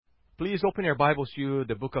Please open your Bibles to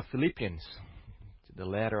the book of Philippians, to the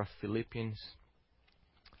letter of Philippians.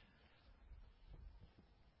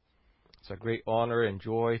 It's a great honor and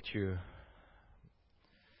joy to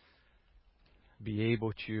be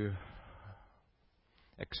able to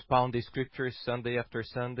expound the Scriptures Sunday after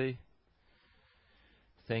Sunday.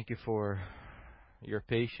 Thank you for your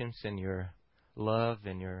patience and your love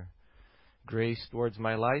and your grace towards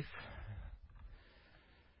my life.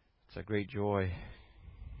 It's a great joy.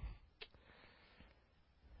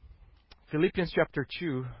 Philippians chapter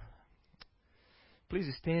 2. Please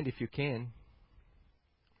stand if you can.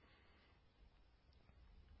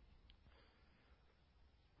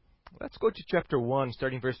 Let's go to chapter 1,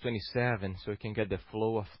 starting verse 27, so we can get the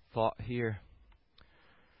flow of thought here.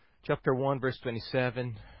 Chapter 1, verse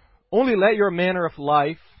 27. Only let your manner of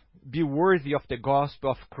life be worthy of the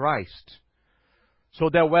gospel of Christ, so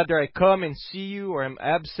that whether I come and see you or am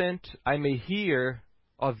absent, I may hear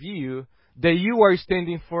of you that you are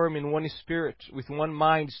standing firm in one spirit, with one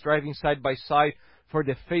mind, striving side by side for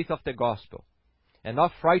the faith of the gospel, and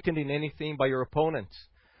not frightened in anything by your opponents.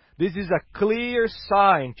 This is a clear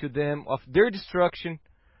sign to them of their destruction,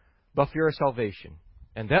 but of your salvation,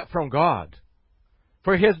 and that from God.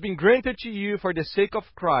 For it has been granted to you for the sake of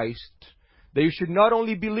Christ, that you should not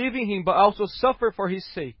only believe in Him, but also suffer for His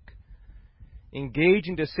sake. Engage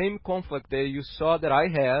in the same conflict that you saw that I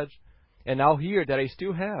had, and now hear that I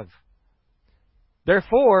still have.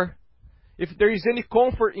 Therefore, if there is any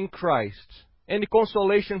comfort in Christ, any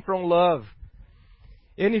consolation from love,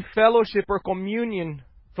 any fellowship or communion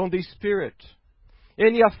from the Spirit,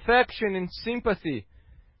 any affection and sympathy,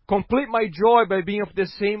 complete my joy by being of the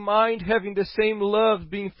same mind, having the same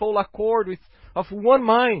love, being full accord of one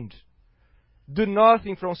mind. Do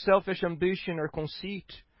nothing from selfish ambition or conceit,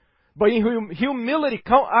 but in humility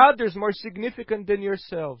count others more significant than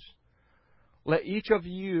yourselves. Let each of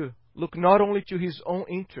you look not only to his own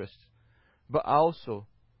interest, but also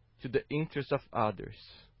to the interest of others.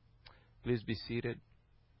 Please be seated.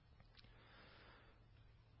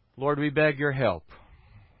 Lord, we beg your help.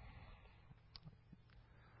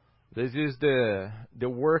 This is the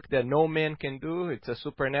work that no man can do. It's a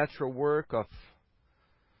supernatural work of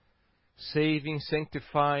saving,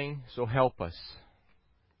 sanctifying, so help us.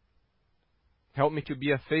 Help me to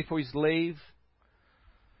be a faithful slave.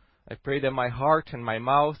 I pray that my heart and my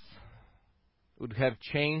mouth would have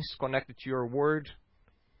chains connected to your word.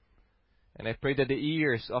 And I pray that the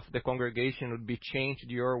ears of the congregation would be chained to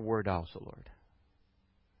your word also, Lord.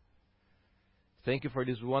 Thank you for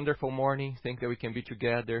this wonderful morning. Thank you that we can be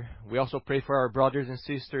together. We also pray for our brothers and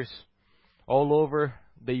sisters all over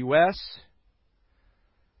the U.S.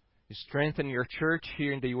 You strengthen your church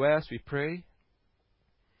here in the U.S., we pray.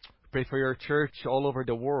 Pray for your church all over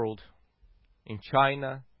the world, in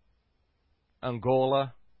China,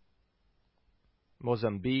 Angola,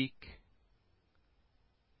 Mozambique,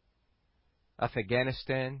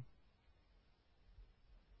 Afghanistan,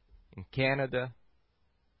 in Canada,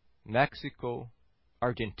 Mexico,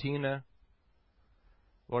 Argentina.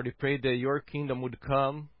 Lord, we pray that your kingdom would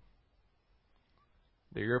come,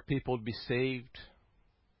 that your people would be saved.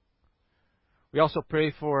 We also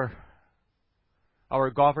pray for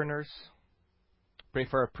our governors, pray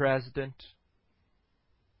for our president.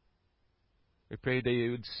 We pray that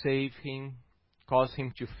you would save him, cause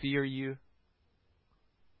him to fear you.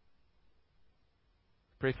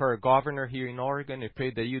 Pray for our governor here in Oregon. We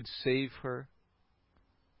pray that you'd save her.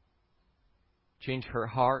 Change her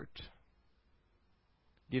heart.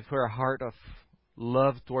 Give her a heart of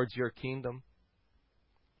love towards your kingdom.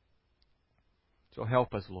 So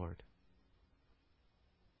help us, Lord.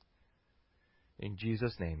 In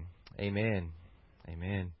Jesus' name, amen.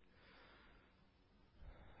 Amen.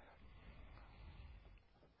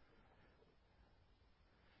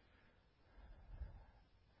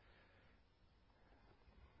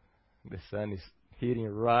 The sun is hitting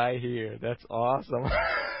right here. That's awesome.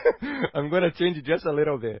 I'm going to change it just a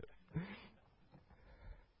little bit.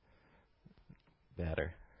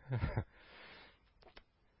 Better.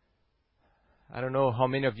 I don't know how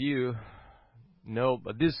many of you know,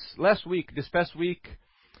 but this past week,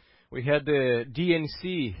 we had the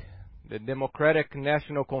DNC, the Democratic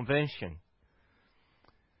National Convention.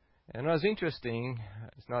 And it was interesting.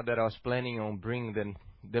 It's not that I was planning on bringing the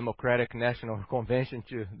Democratic National Convention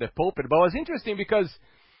to the pulpit, but it was interesting because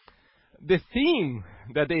the theme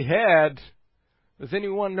that they had, does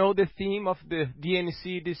anyone know the theme of the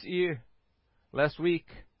DNC this year, last week?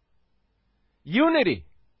 Unity.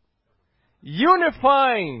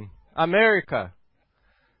 Unifying America.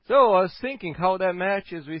 So I was thinking how that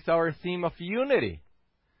matches with our theme of unity.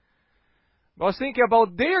 I was thinking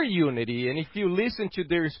about their unity, and if you listen to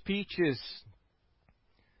their speeches,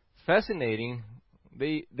 fascinating.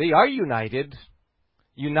 They are united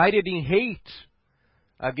in hate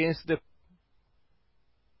against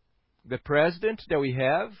the president that we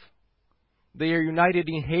have. They are united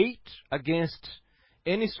in hate against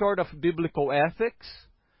any sort of biblical ethics.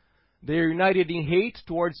 They are united in hate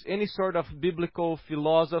towards any sort of biblical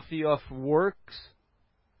philosophy of works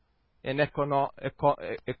and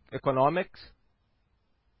economics.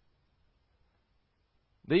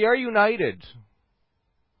 They are united.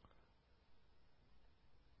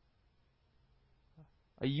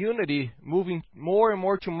 A unity moving more and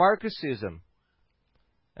more to Marxism.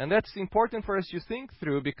 And that's important for us to think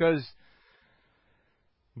through, because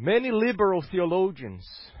many liberal theologians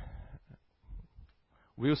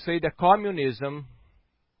will say that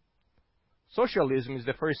socialism is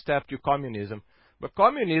the first step to communism, but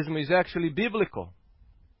communism is actually biblical.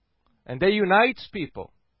 And they unites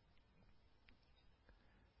people.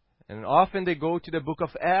 And often they go to the book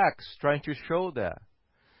of Acts trying to show that.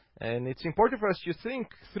 And it's important for us to think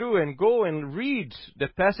through and go and read the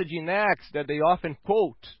passage in Acts that they often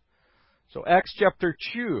quote. So Acts chapter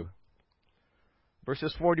 2,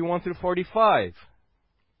 verses 41 through 45.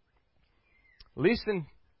 Listen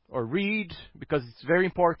or read, because it's very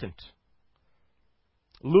important.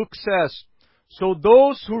 Luke says, "So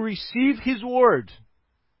those who receive His word,"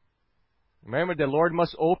 remember, the Lord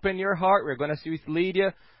must open your heart. We're going to see with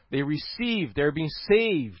Lydia. They're being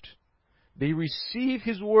saved. They receive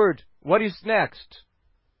His word. What is next?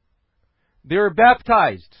 They're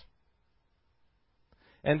baptized.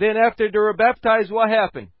 And then after they were baptized, what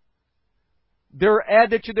happened? They're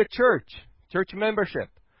added to the church membership.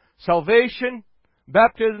 Salvation,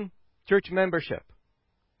 baptism, church membership.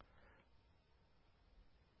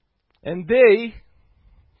 And they,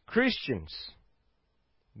 Christians,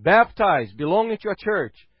 baptized, belonging to a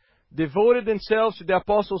church, devoted themselves to the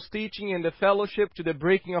apostles' teaching and the fellowship, to the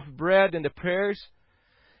breaking of bread and the prayers.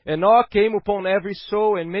 And awe came upon every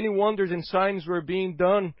soul, and many wonders and signs were being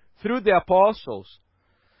done through the apostles.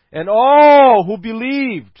 And all who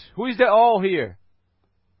believed, who is the all here?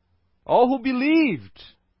 All who believed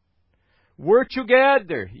were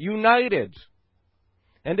together, united.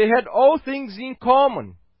 And they had all things in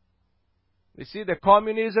common. You see the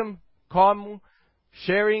communism, common,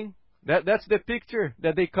 sharing. That's the picture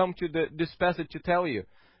that they come to this passage to tell you.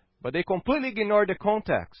 But they completely ignore the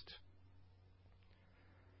context.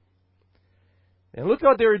 And look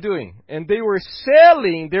what they were doing. And they were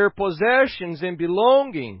selling their possessions and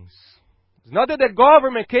belongings. It's not that the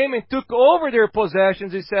government came and took over their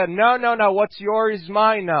possessions and said, no, what's yours is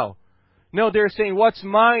mine now. No, they're saying what's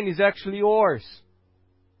mine is actually yours.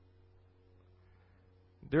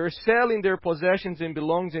 They're selling their possessions and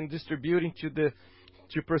belongings and distributing to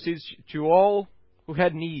proceeds to all who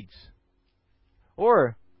had needs.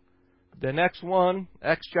 Or, the next one,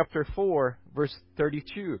 Acts chapter 4, verse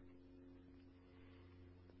 32.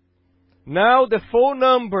 Now the full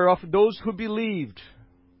number of those who believed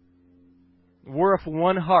were of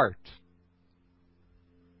one heart.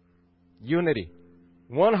 Unity.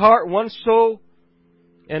 One heart, one soul.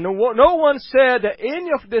 And no one said that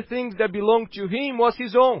any of the things that belonged to him was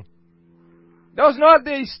his own. That was not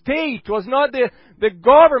the state, was not the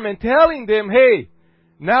government telling them, hey,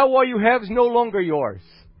 now what you have is no longer yours.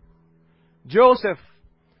 Joseph,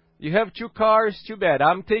 you have 2 cars, too bad.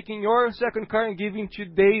 I'm taking your second car and giving to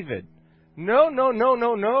David. No.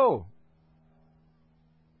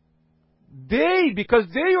 Because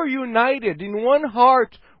they are united in one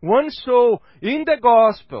heart, one soul, in the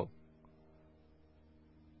gospel,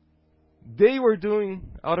 they were doing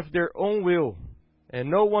out of their own will. And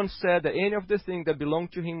no one said that any of the things that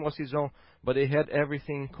belonged to him was his own, but they had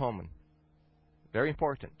everything in common. Very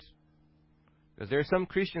important. Because there are some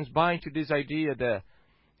Christians buying to this idea that,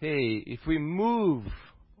 hey, if we move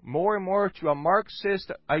more and more to a Marxist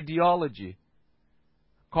ideology,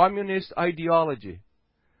 communist ideology,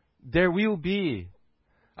 there will be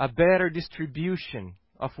a better distribution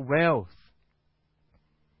of wealth.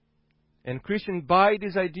 And Christians buy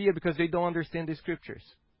this idea because they don't understand the Scriptures.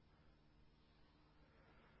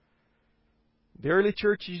 The early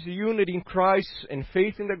church's unity in Christ and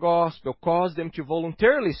faith in the gospel caused them to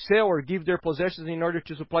voluntarily sell or give their possessions in order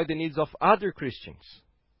to supply the needs of other Christians.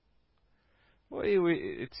 Well,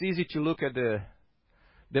 it's easy to look at the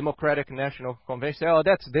Democratic National Convention. Oh,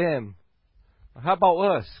 that's them. How about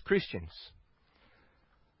us, Christians?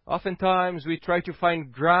 Oftentimes we try to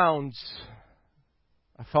find grounds,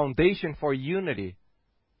 a foundation for unity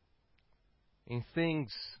in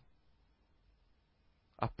things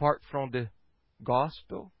apart from the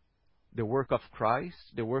gospel the work of Christ,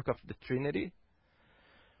 the work of the Trinity.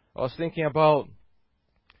 I was thinking about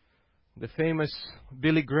the famous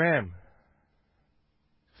Billy Graham,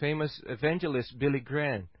 famous evangelist Billy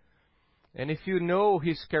Graham. And if you know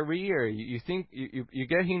his career, you think you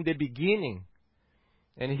get him the beginning.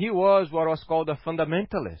 And he was what was called a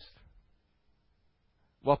fundamentalist.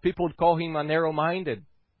 What people would call him a narrow-minded.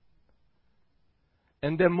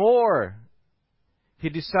 And the more he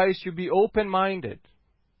decides to be open-minded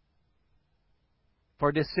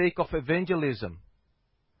for the sake of evangelism,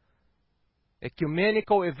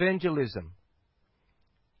 ecumenical evangelism.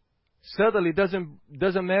 Suddenly, it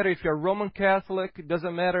doesn't matter if you're Roman Catholic, it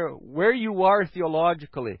doesn't matter where you are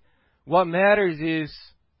theologically. What matters is,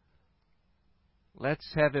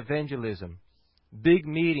 let's have evangelism. Big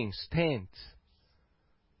meetings, tents.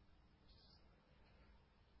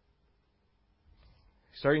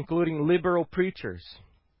 Start including liberal preachers,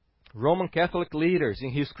 Roman Catholic leaders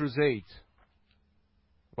in his crusades.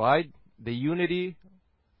 Right? The unity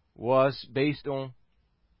was based on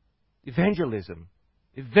evangelism.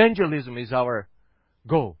 Evangelism is our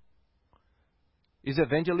goal. Is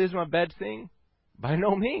evangelism a bad thing? By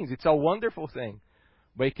no means. It's a wonderful thing.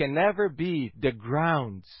 But it can never be the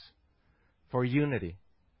grounds for unity.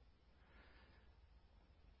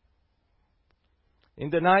 In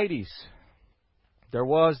the 90s, there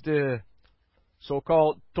was the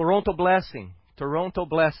so-called Toronto Blessing. Toronto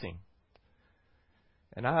Blessing.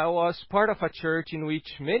 And I was part of a church in which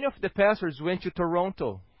many of the pastors went to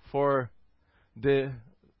Toronto for the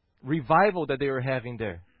revival that they were having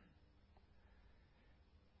there.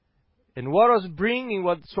 And what was bringing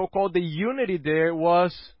what so-called the unity there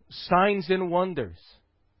was signs and wonders.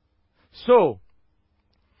 So,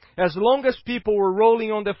 as long as people were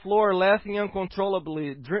rolling on the floor, laughing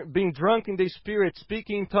uncontrollably, being drunk in the spirit,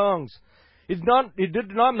 speaking in tongues, it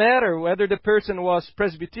did not matter whether the person was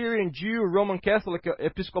Presbyterian, Jew, Roman Catholic,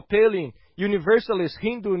 Episcopalian, Universalist,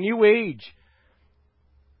 Hindu, New Age.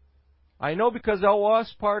 I know because I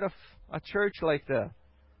was part of a church like that.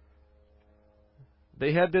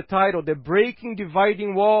 They had the title, The Breaking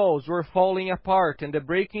Dividing Walls Were Falling Apart. And the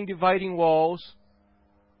breaking dividing walls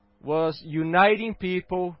was uniting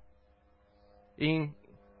people in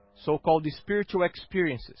so-called spiritual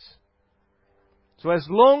experiences. So as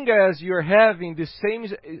long as you're having the same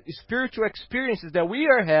spiritual experiences that we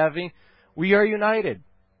are having, we are united.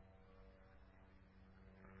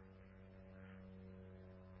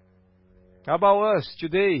 How about us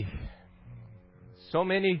today? So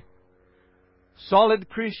many solid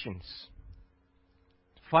Christians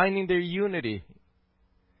finding their unity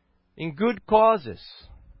in good causes,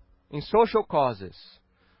 in social causes.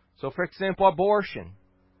 So for example, abortion.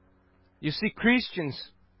 You see Christians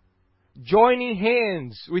joining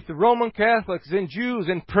hands with Roman Catholics and Jews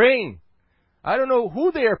and praying. I don't know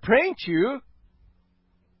who they are praying to,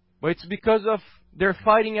 but it's because of they're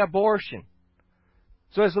fighting abortion.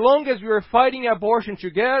 So as long as we are fighting abortion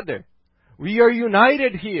together, we are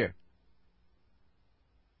united here.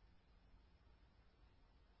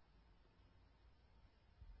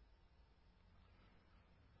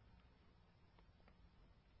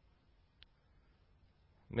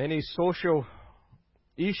 Many social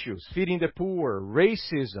issues, feeding the poor,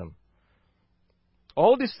 racism.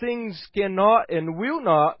 All these things cannot and will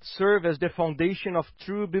not serve as the foundation of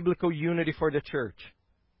true biblical unity for the church.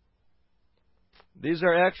 These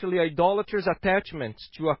are actually idolatrous attachments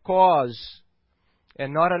to a cause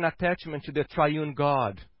and not an attachment to the triune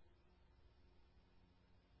God.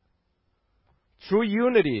 True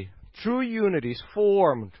unity is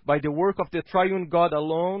formed by the work of the triune God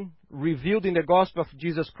alone, revealed in the gospel of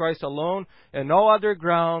Jesus Christ alone, and all other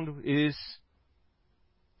ground is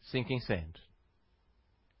sinking sand.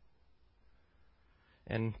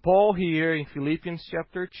 And Paul here in Philippians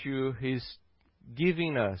chapter 2 is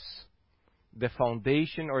giving us the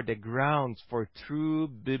foundation or the grounds for true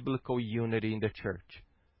biblical unity in the church.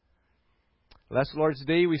 Last Lord's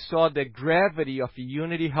Day we saw the gravity of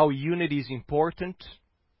unity, how unity is important.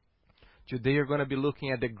 Today we're going to be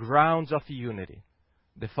looking at the grounds of unity,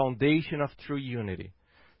 the foundation of true unity.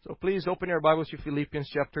 So please open your Bibles to Philippians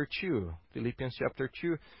chapter 2. Philippians chapter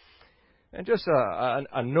 2. And just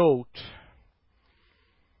a note.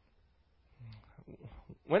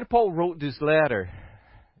 When Paul wrote this letter,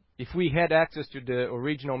 if we had access to the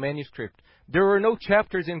original manuscript, there were no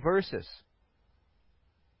chapters and verses.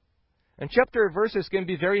 And chapter and verses can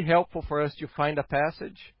be very helpful for us to find a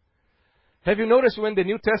passage. Have you noticed when the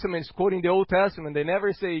New Testament is quoting the Old Testament, they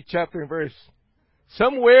never say chapter and verse.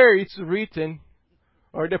 Somewhere it's written,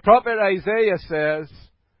 or the prophet Isaiah says.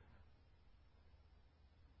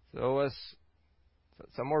 So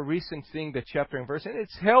It's a more recent thing, the chapter and verse. And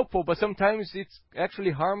it's helpful, but sometimes it's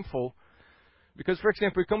actually harmful. Because, for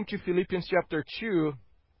example, we come to Philippians chapter 2,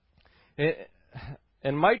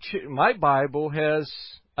 and my Bible has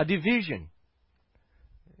a division.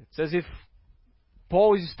 It's as if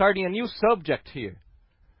Paul is starting a new subject here.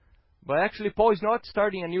 But actually, Paul is not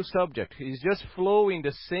starting a new subject. He's just flowing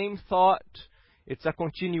the same thought. It's a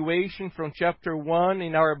continuation from chapter 1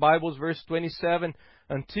 in our Bibles, verse 27,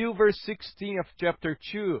 until verse 16 of chapter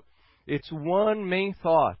 2. It's one main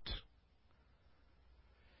thought.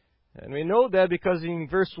 And we know that because in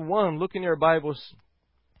verse 1, look in your Bibles,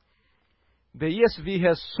 the ESV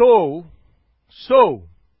has so.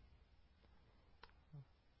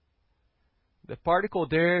 The particle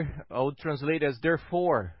there, I would translate as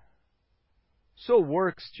therefore. So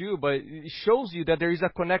works too, but it shows you that there is a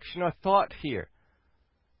connection of thought here.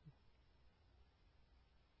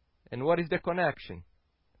 And what is the connection?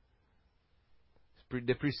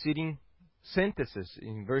 The preceding sentences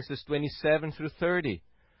in verses 27 through 30.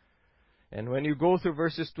 And when you go through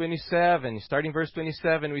verses 27, starting verse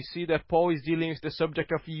 27, we see that Paul is dealing with the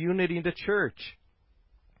subject of unity in the church.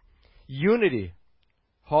 Unity,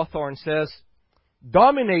 Hawthorne says,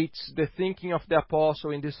 dominates the thinking of the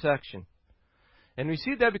apostle in this section. And we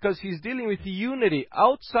see that because he's dealing with unity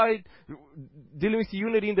outside, dealing with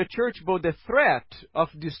unity in the church, but the threat of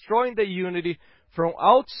destroying the unity from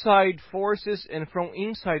outside forces and from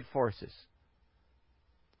inside forces.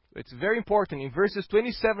 It's very important. In verses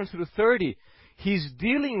 27 through 30, he's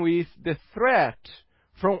dealing with the threat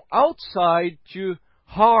from outside to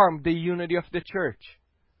harm the unity of the church.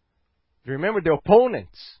 Remember the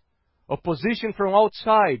opponents, opposition from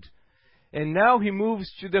outside. And now he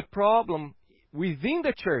moves to the problem within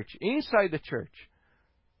the church, inside the church.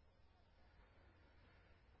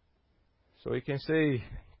 So we can say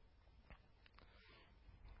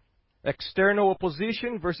external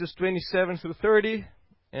opposition, verses 27 through 30,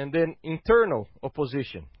 and then internal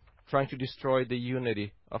opposition, trying to destroy the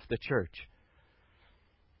unity of the church.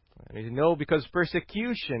 And you know, because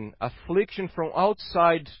persecution, affliction from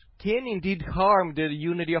outside can indeed harm the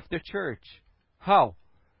unity of the church. How?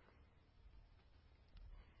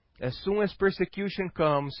 As soon as persecution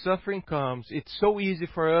comes, suffering comes, it's so easy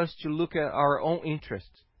for us to look at our own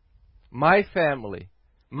interests. My family,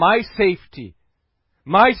 my safety,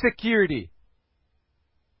 my security.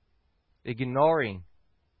 Ignoring,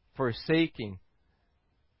 forsaking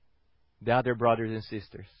the other brothers and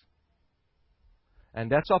sisters.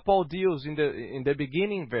 And that's what Paul deals in the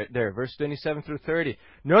beginning there, verse 27 through 30.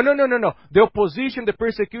 No. The opposition, the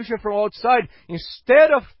persecution from outside,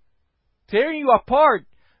 instead of tearing you apart,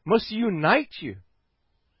 must unite you.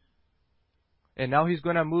 And now he's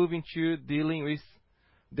going to move into dealing with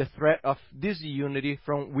the threat of disunity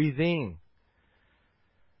from within.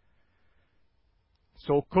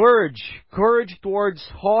 So courage towards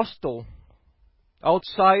hostile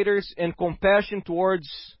outsiders and compassion towards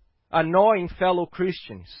annoying fellow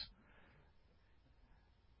Christians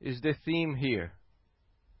is the theme here.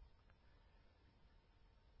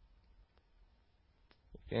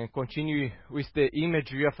 And continue with the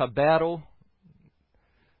imagery of a battle.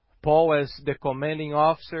 Paul as the commanding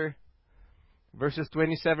officer. Verses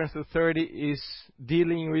 27 to 30 is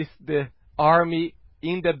dealing with the army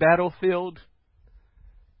in the battlefield.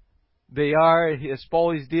 They are, as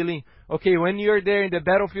Paul is dealing, okay, when you're there in the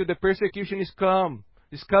battlefield, the persecution is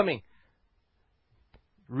coming.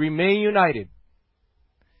 Remain united.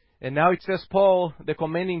 And now it says Paul, the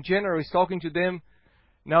commanding general, is talking to them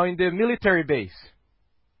now in the military base.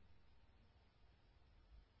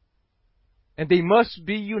 And they must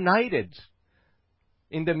be united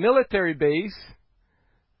in the military base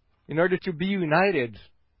in order to be united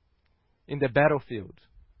in the battlefield.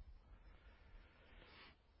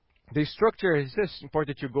 The structure is just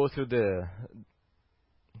important to go through the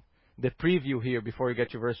preview here before we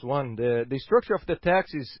get to verse 1. The structure of the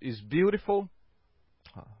text is beautiful.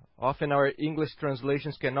 Often our English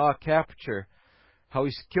translations cannot capture how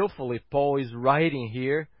skillfully Paul is writing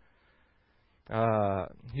here.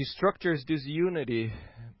 He structures this unity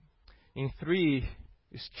in 3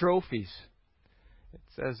 strophes. It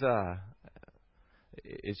says,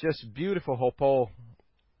 it's just beautiful how Paul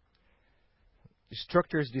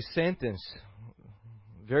structures this sentence.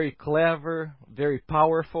 Very clever, very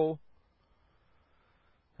powerful.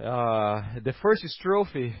 The first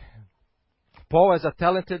strophe, Paul, as a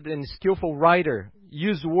talented and skillful writer,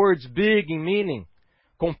 used words big in meaning,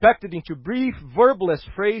 compacted into brief, verbless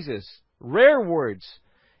phrases, rare words,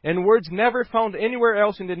 and words never found anywhere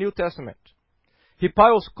else in the New Testament. He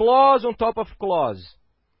piles clause on top of clause,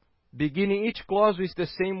 beginning each clause with the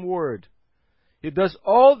same word. He does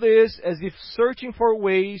all this as if searching for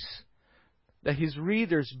ways that his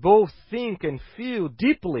readers both think and feel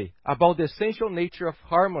deeply about the essential nature of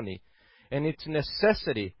harmony and its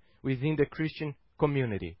necessity within the Christian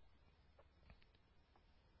community.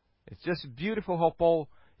 It's just beautiful how Paul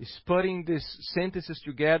is putting these sentences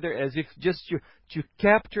together as if just to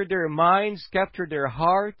capture their minds, capture their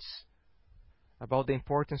hearts about the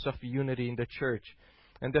importance of unity in the church.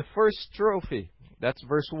 And the first trophy, that's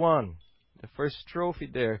verse 1. The first trophy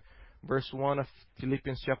there, verse 1 of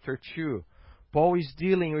Philippians chapter 2. Paul is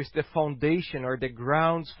dealing with the foundation or the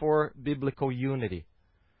grounds for biblical unity.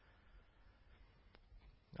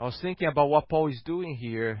 I was thinking about what Paul is doing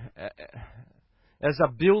here. As a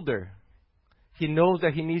builder, he knows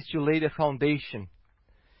that he needs to lay the foundation.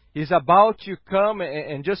 He's about to come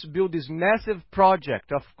and just build this massive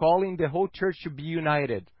project of calling the whole church to be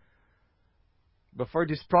united. But for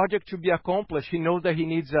this project to be accomplished, he knows that he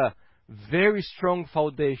needs a very strong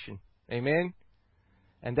foundation. Amen?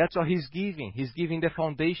 And that's what he's giving. He's giving the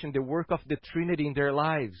foundation, the work of the Trinity in their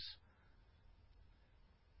lives.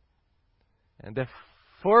 And the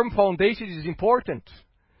firm foundation is important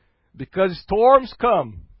because storms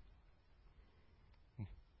come.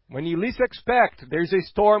 When you least expect, there's a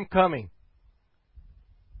storm coming.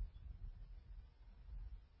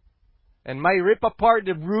 And might rip apart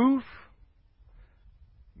the roof,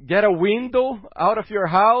 get a window out of your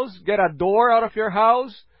house, get a door out of your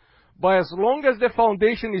house. But as long as the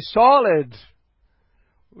foundation is solid,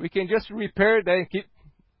 we can just repair that and keep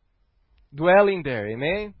dwelling there.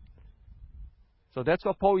 Amen? So that's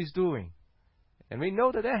what Paul is doing. And we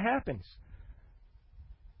know that happens.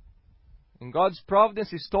 In God's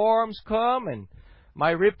providence, storms come and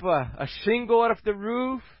might rip a shingle out of the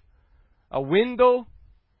roof, a window.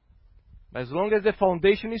 But as long as the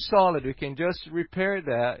foundation is solid, we can just repair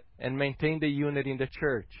that and maintain the unity in the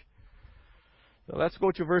church. So let's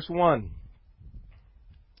go to verse 1.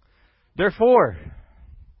 Therefore,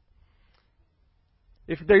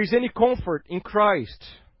 if there is any comfort in Christ,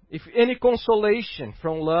 if any consolation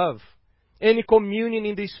from love, any communion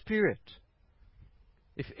in the Spirit,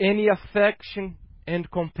 if any affection and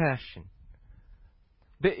compassion.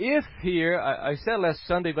 The if here, I said last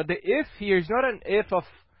Sunday, but the if here is not an if of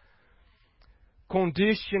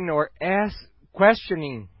condition or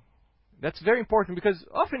questioning. That's very important because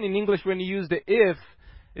often in English when you use the if,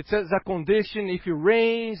 it says a condition. If it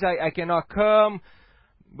rains, I cannot come.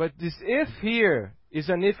 But this if here is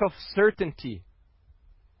an if of certainty.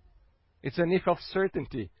 It's an if of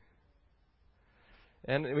certainty.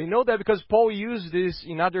 And we know that because Paul used this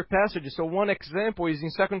in other passages. So one example is in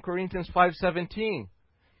 2 Corinthians 5:17.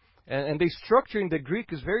 And the structure in the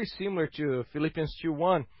Greek is very similar to Philippians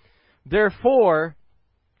 2:1. Therefore,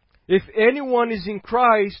 if anyone is in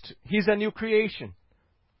Christ, he's a new creation.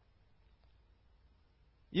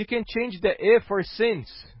 You can change the if for since,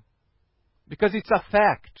 because it's a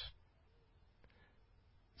fact.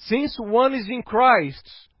 Since one is in Christ,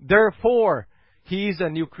 therefore, he is a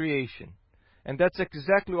new creation. And that's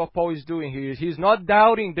exactly what Paul is doing here. He's not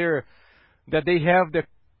doubting that they have the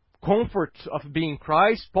comfort of being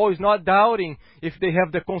Christ. Paul is not doubting if they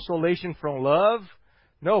have the consolation from love.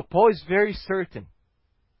 No, Paul is very certain.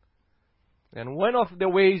 And one of the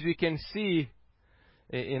ways we can see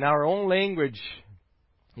in our own language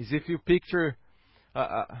is if you picture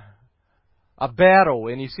a battle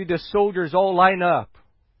and you see the soldiers all line up.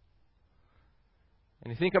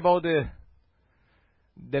 And you think about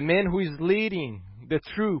the man who is leading the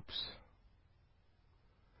troops,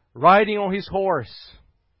 riding on his horse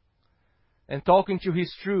and talking to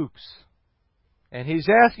his troops. And he's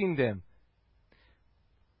asking them,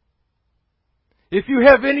 if you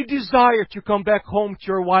have any desire to come back home to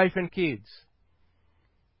your wife and kids,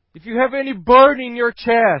 if you have any burden in your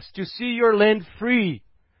chest to see your land free,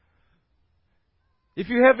 if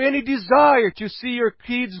you have any desire to see your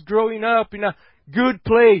kids growing up in a good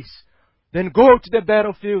place, then go to the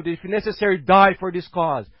battlefield, if necessary, die for this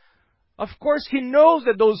cause. Of course, he knows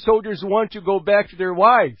that those soldiers want to go back to their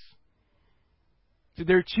wives, to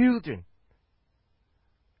their children.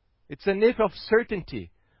 It's an if of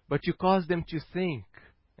certainty, but you cause them to think.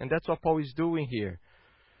 And that's what Paul is doing here.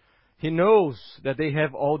 He knows that they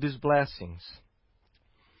have all these blessings.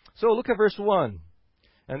 So look at verse 1.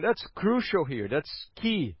 And that's crucial here. That's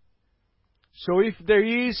key. So if there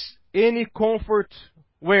is any comfort,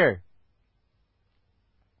 where?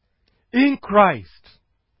 In Christ.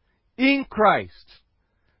 In Christ.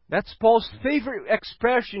 That's Paul's favorite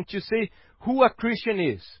expression to say who a Christian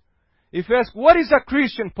is. If you ask, what is a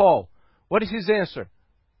Christian, Paul? What is his answer?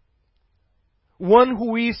 One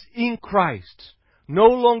who is in Christ. No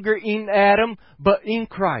longer in Adam, but in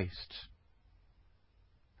Christ.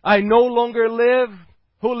 I no longer live.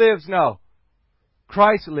 Who lives now?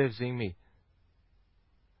 Christ lives in me.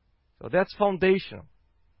 So that's foundational.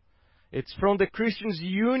 It's from the Christian's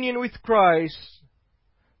union with Christ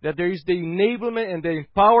that there is the enablement and the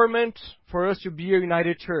empowerment for us to be a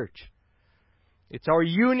united church. It's our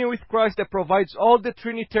union with Christ that provides all the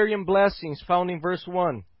Trinitarian blessings found in verse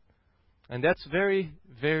 1. And that's very,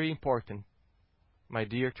 very important, my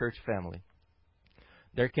dear church family.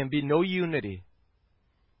 There can be no unity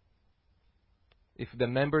if the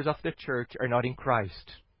members of the church are not in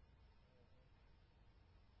Christ.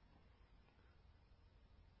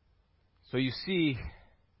 So you see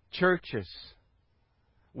churches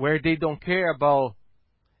where they don't care about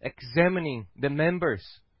examining the members,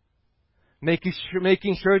 making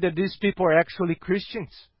sure that these people are actually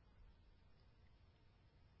Christians.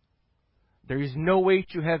 There is no way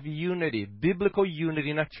to have unity, biblical unity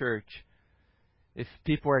in a church, if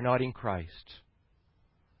people are not in Christ.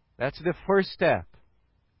 That's the first step.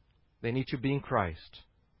 They need to be in Christ.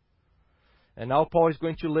 And now Paul is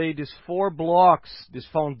going to lay these 4 blocks, this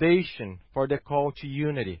foundation for the call to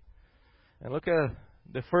unity. And look at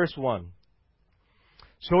the first one.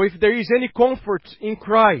 So if there is any comfort in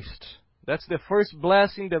Christ, that's the first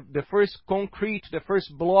blessing, the first concrete, the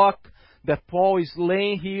first block that Paul is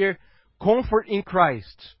laying here. Comfort in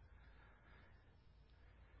Christ.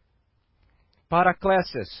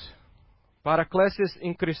 Paraklesis. Paraklesis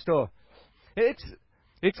in Christo. It's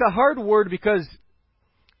a hard word because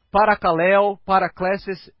parakaleo,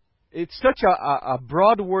 paraklesis, it's such a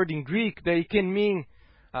broad word in Greek that it can mean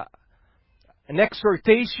an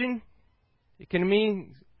exhortation. It can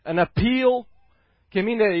mean an appeal. It can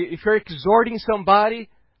mean that if you're exhorting somebody,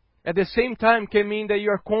 at the same time can mean that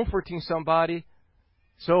you are comforting somebody.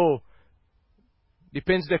 So,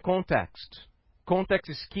 depends the context. Context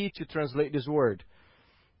is key to translate this word.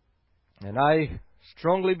 And I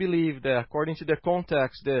strongly believe that according to the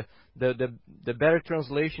context, the better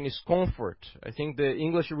translation is comfort. I think the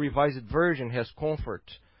English Revised Version has comfort.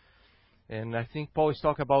 And I think Paul is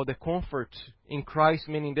talking about the comfort in Christ,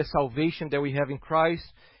 meaning the salvation that we have in Christ.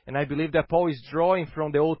 And I believe that Paul is drawing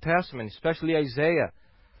from the Old Testament, especially Isaiah.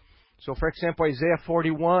 So, for example, Isaiah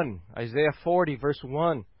 41, Isaiah 40, verse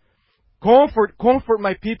 1. Comfort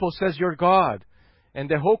my people, says your God. And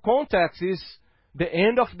the whole context is the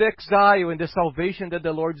end of the exile and the salvation that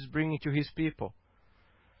the Lord is bringing to His people.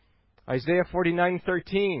 Isaiah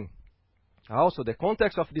 49:13. Also, the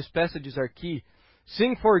context of these passages are key.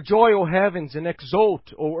 Sing for joy, O heavens, and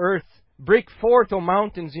exult, O earth. Break forth, O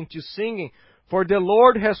mountains, into singing. For the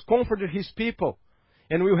Lord has comforted His people,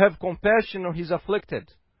 and will have compassion on His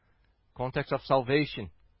afflicted. Context of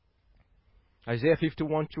salvation. Isaiah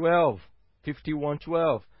 51:12.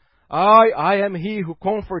 51:12. I am He who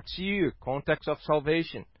comforts you. Context of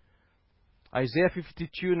salvation. Isaiah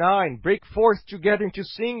 52:9. Break forth together into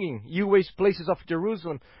singing, you waste places of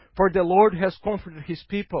Jerusalem, for the Lord has comforted His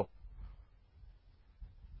people.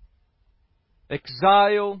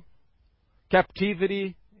 Exile,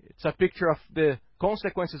 captivity, it's a picture of the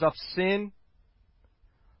consequences of sin,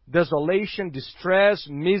 desolation, distress,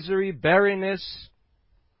 misery, barrenness.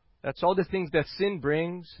 That's all the things that sin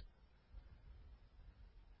brings.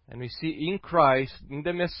 And we see in Christ, in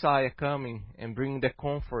the Messiah, coming and bringing the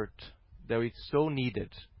comfort that is so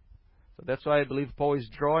needed. So that's why I believe Paul is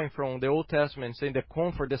drawing from the Old Testament, saying the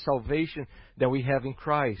comfort, the salvation that we have in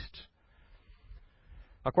Christ.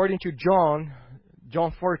 According to John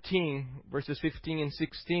 14, verses 15 and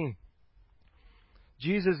 16,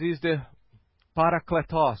 Jesus is the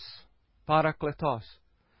Parakletos. Parakletos.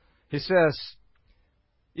 He says,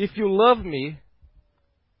 if you love me,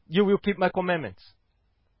 you will keep my commandments.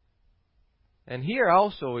 And here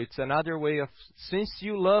also, it's another way of, since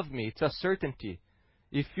you love me, it's a certainty.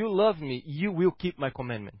 If you love me, you will keep my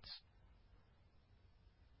commandments.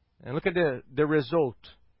 And look at the result.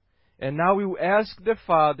 And now we will ask the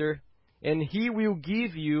Father, and He will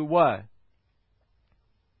give you what?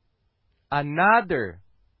 Another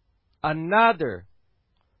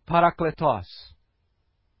Parakletos.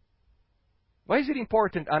 Why is it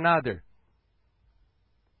important, another?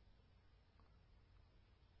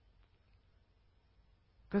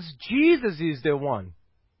 Because Jesus is the one.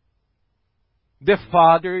 The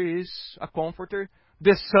Father is a comforter.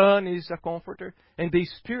 The Son is a comforter. And the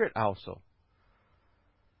Spirit also.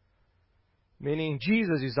 Meaning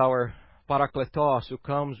Jesus is our Parakletos, who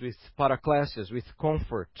comes with paraklesis, with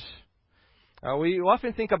comfort. We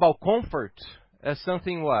often think about comfort as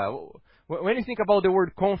something, when you think about the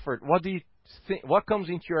word comfort, what do you think? What comes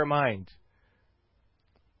into your mind?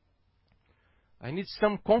 I need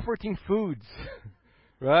some comforting foods.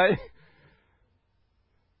 Right?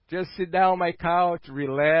 Just sit down on my couch,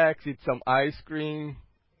 relax, eat some ice cream.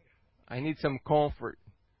 I need some comfort.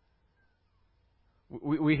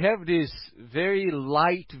 We have this very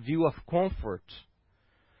light view of comfort.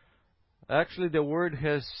 Actually, the word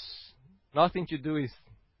has nothing to do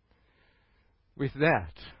with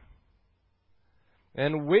that.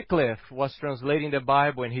 And Wycliffe was translating the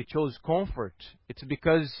Bible and he chose comfort. It's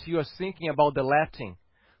because he was thinking about the Latin,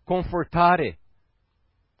 comfortare,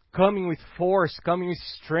 coming with force, coming with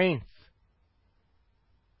strength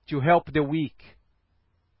to help the weak.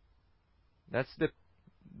 That's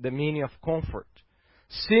the meaning of comfort.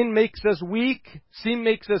 Sin makes us weak. Sin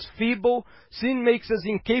makes us feeble. Sin makes us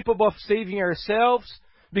incapable of saving ourselves.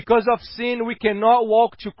 Because of sin, we cannot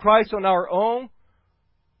walk to Christ on our own.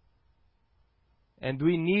 And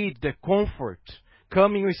we need the comfort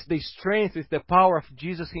coming with the strength, with the power of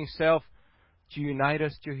Jesus Himself to unite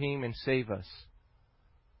us to Him and save us.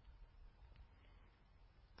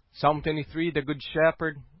 Psalm 23, the Good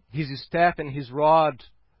Shepherd, His staff and His rod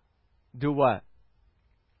do what?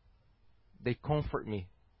 They comfort me,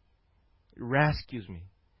 rescues me,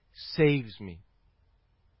 saves me.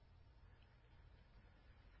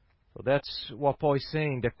 So that's what Paul is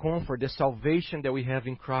saying, the comfort, the salvation that we have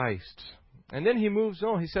in Christ. And then he moves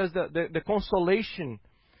on. He says that the consolation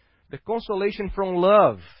from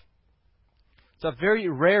love. It's a very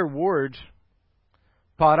rare word,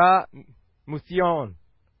 paramuthion,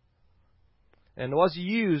 and was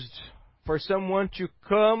used for someone to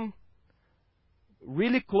come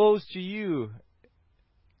really close to you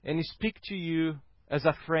and speak to you as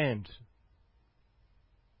a friend.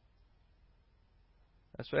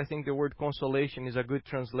 That's why I think the word consolation is a good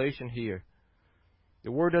translation here.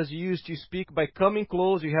 The word is used to speak by coming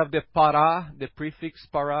close. You have the para, the prefix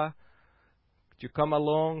para, to come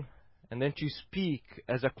along, and then to speak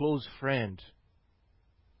as a close friend.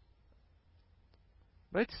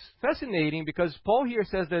 But it's fascinating because Paul here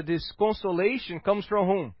says that this consolation comes from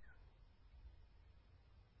whom?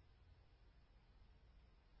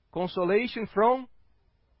 Consolation from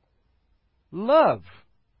love.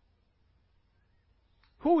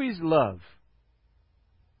 Who is love?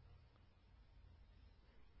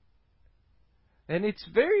 And it's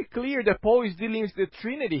very clear that Paul is dealing with the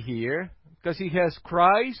Trinity here, because he has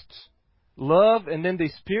Christ, love, and then the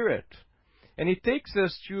Spirit. And he takes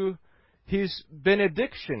us to his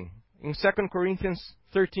benediction in 2 Corinthians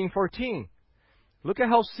 13:14. Look at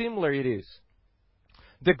how similar it is.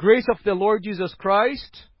 The grace of the Lord Jesus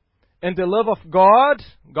Christ, and the love of God,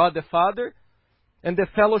 God the Father, and the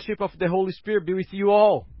fellowship of the Holy Spirit be with you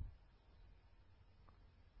all.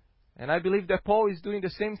 And I believe that Paul is doing the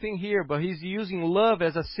same thing here, but he's using love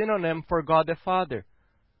as a synonym for God the Father.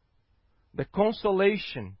 The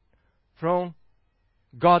consolation from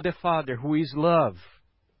God the Father, who is love.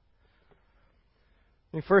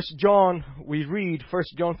 In 1 John, we read 1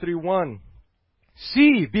 John 3:1.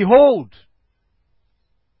 See, behold,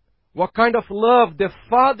 what kind of love the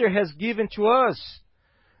Father has given to us,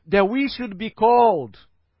 that we should be called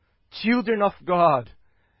children of God,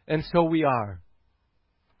 and so we are.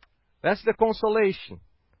 That's the consolation.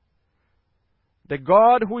 The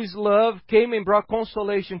God who is love came and brought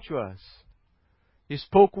consolation to us. He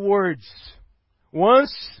spoke words.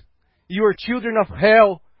 Once you were children of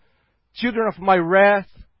hell, children of my wrath,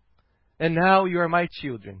 and now you are my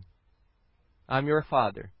children. I'm your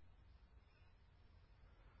Father.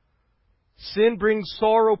 Sin brings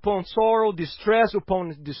sorrow upon sorrow, distress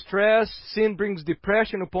upon distress. Sin brings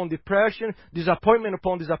depression upon depression, disappointment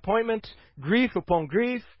upon disappointment, grief upon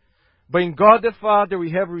grief. But in God the Father,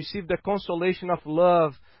 we have received the consolation of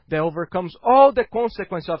love that overcomes all the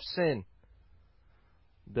consequences of sin.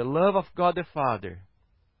 The love of God the Father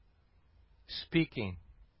speaking,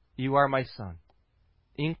 you are my Son.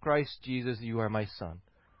 In Christ Jesus, you are my Son.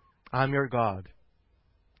 I'm your God.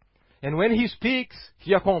 And when He speaks,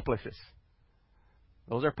 He accomplishes.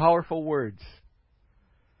 Those are powerful words.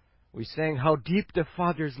 We sang how deep the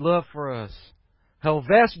Father's love for us, how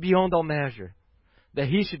vast beyond all measure, that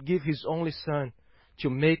He should give His only Son to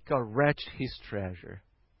make a wretch His treasure.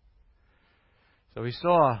 So we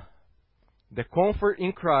saw the comfort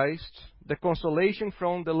in Christ, the consolation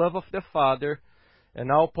from the love of the Father, and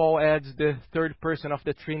now Paul adds the third person of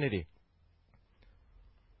the Trinity.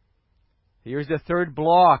 Here's the third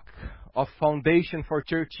block of foundation for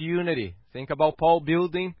church unity. Think about Paul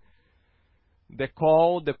building the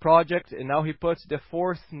call, the project, and now he puts the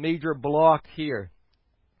fourth major block here.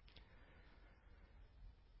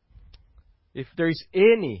 If there is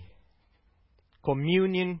any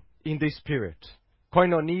communion in the Spirit,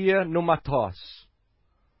 koinonia pneumatos,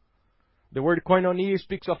 The word koinonia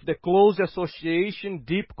speaks of the close association,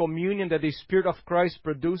 deep communion that the Spirit of Christ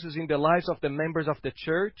produces in the lives of the members of the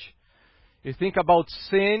church. You think about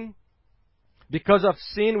sin. Because of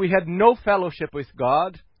sin, we had no fellowship with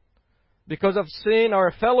God. Because of sin,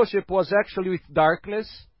 our fellowship was actually with darkness.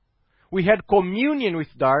 We had communion with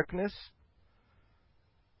darkness.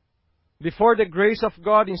 Before the grace of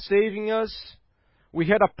God in saving us, we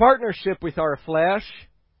had a partnership with our flesh.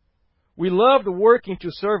 We loved working to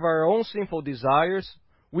serve our own sinful desires.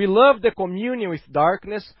 We loved the communion with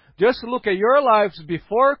darkness. Just look at your lives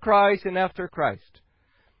before Christ and after Christ.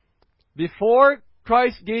 Before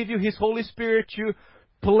Christ gave you His Holy Spirit to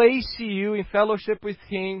place you in fellowship with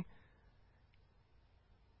Him,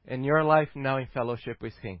 and your life now in fellowship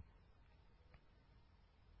with Him.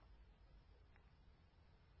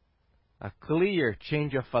 A clear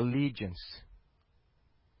change of allegiance.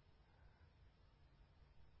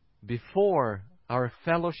 Before our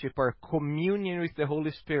fellowship, our communion with the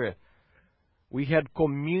Holy Spirit, we had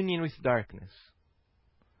communion with darkness.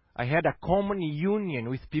 I had a common union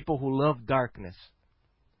with people who love darkness.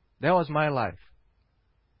 That was my life.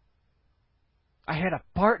 I had a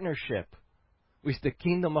partnership with the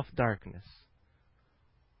kingdom of darkness.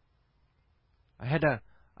 I had a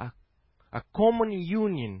common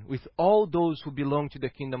union with all those who belong to the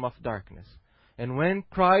kingdom of darkness. And when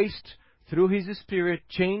Christ, through His Spirit,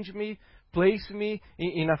 changed me, placed me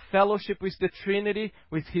in a fellowship with the Trinity,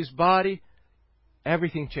 with His body,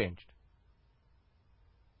 everything changed.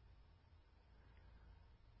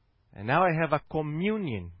 And now I have a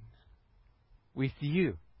communion with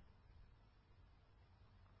you.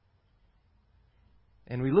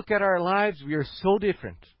 And we look at our lives, we are so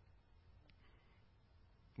different.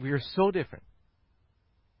 We are so different.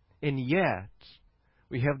 And yet,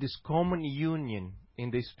 we have this common union in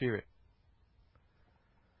the Spirit.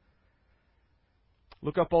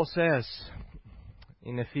 Look what Paul says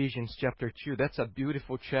in Ephesians chapter 2. That's a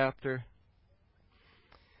beautiful chapter.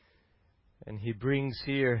 And he brings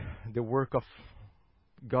here the work of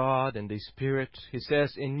God and the Spirit. He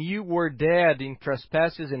says, "And you were dead in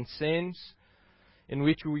trespasses and sins, in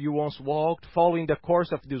which you once walked, following the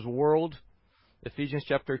course of this world." Ephesians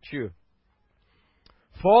chapter 2.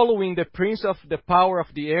 Following the prince of the power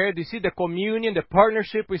of the air. Do you see the communion, the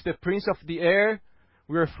partnership with the prince of the air?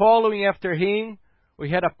 We are following after him. We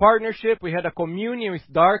had a partnership. We had a communion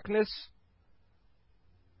with darkness.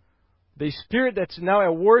 The spirit that's now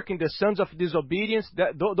at work in the sons of disobedience,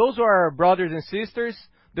 those are our brothers and sisters,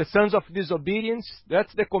 the sons of disobedience.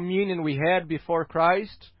 That's the communion we had before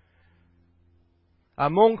Christ.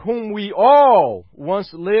 Among whom we all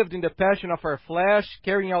once lived in the passion of our flesh,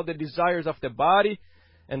 carrying out the desires of the body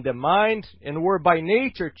and the mind, and were by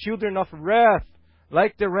nature children of wrath,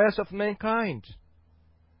 like the rest of mankind.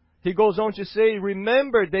 He goes on to say,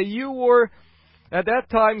 "Remember that you were at that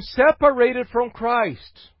time separated from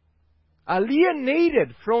Christ,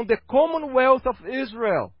 alienated from the commonwealth of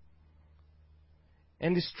Israel,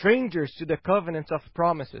 and strangers to the covenants of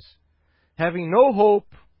promises, having no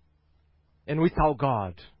hope and without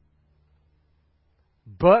God.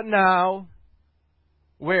 But now,"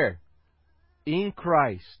 where? In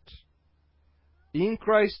Christ. In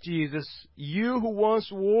Christ Jesus, you who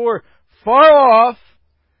once were far off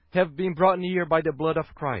have been brought near by the blood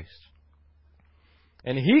of Christ.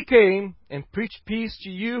 And He came and preached peace to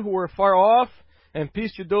you who were far off, and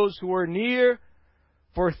peace to those who were near.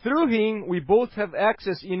 For through Him we both have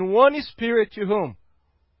access in one Spirit to whom?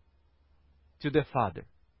 To the Father.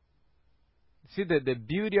 See the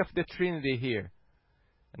beauty of the Trinity here.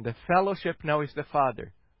 And the fellowship now is the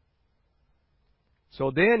Father. So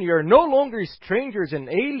then you are no longer strangers and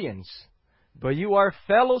aliens, but you are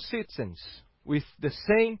fellow citizens with the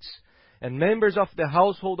saints and members of the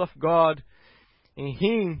household of God. In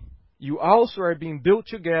Him you also are being built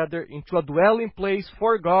together into a dwelling place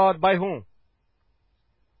for God by whom?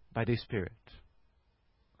 By the Spirit.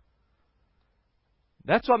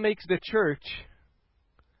 That's what makes the church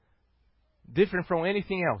different from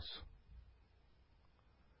anything else.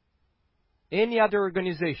 Any other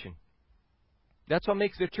organization. That's what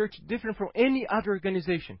makes the church different from any other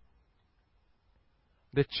organization.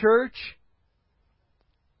 The church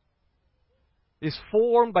is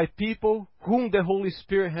formed by people whom the Holy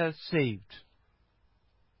Spirit has saved.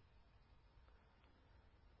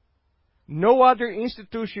 No other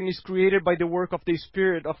institution is created by the work of the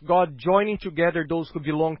Spirit of God joining together those who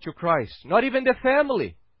belong to Christ. Not even the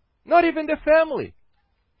family. Not even the family.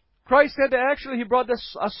 Christ said that actually He brought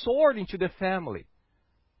a sword into the family.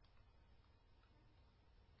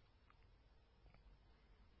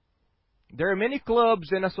 There are many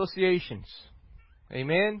clubs and associations.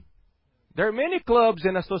 Amen? There are many clubs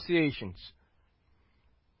and associations.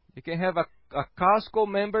 You can have a Costco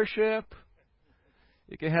membership.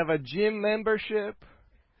 You can have a gym membership.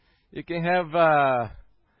 You can have a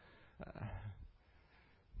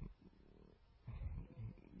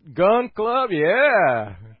gun club.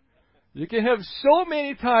 Yeah. You can have so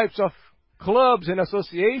many types of clubs and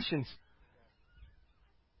associations.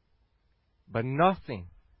 But nothing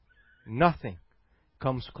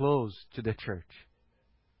comes close to the church.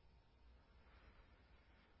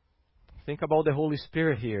 Think about the Holy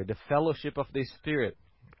Spirit here, the fellowship of the Spirit,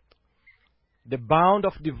 the bond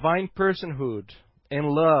of divine personhood and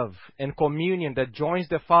love and communion that joins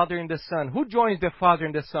the Father and the Son. Who joins the Father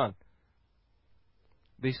and the Son?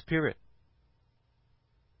 The Spirit.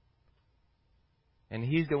 And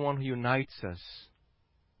He's the one who unites us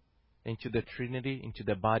into the Trinity, into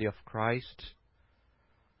the body of Christ.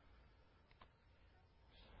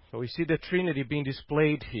 So we see the Trinity being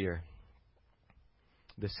displayed here.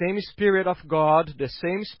 The same Spirit of God, the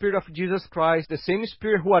same Spirit of Jesus Christ, the same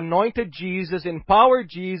Spirit who anointed Jesus, empowered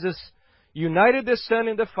Jesus, united the Son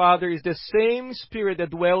and the Father, is the same Spirit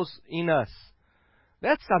that dwells in us.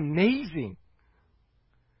 That's amazing.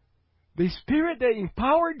 The Spirit that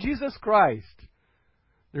empowered Jesus Christ.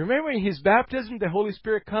 Remember in His baptism, the Holy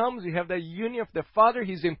Spirit comes, you have the union of the Father,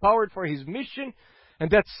 He's empowered for His mission,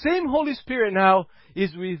 and that same Holy Spirit now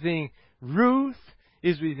is within Ruth,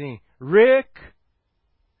 is within Rick.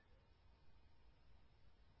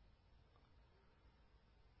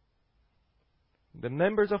 The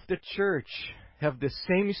members of the church have the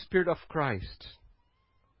same Spirit of Christ.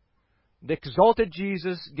 The exalted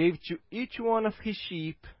Jesus gave to each one of His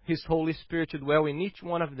sheep His Holy Spirit to dwell in each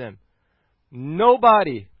one of them.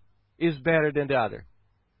 Nobody is better than the other.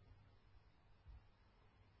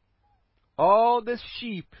 All the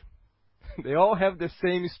sheep, they all have the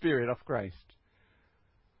same Spirit of Christ.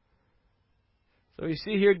 So you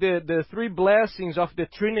see here the three blessings of the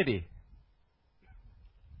Trinity.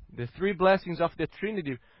 The three blessings of the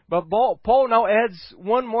Trinity. But Paul now adds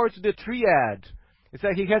one more to the triad. It's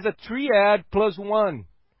like he has a triad plus one.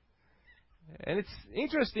 And it's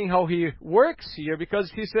interesting how he works here,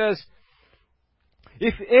 because he says,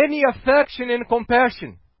 if any affection and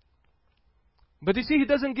compassion. But you see, he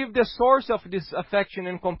doesn't give the source of this affection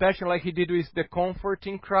and compassion like he did with the comfort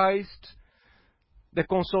in Christ, the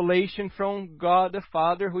consolation from God the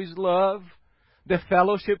Father, who is love, the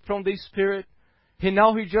fellowship from the Spirit. He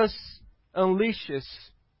just unleashes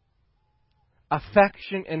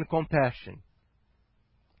affection and compassion.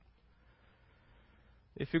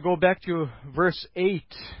 If you go back to verse 8,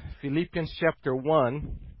 Philippians chapter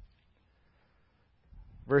 1,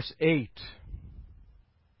 verse 8,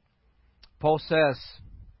 Paul says,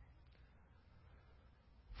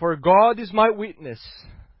 "For God is my witness,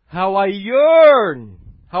 how I yearn,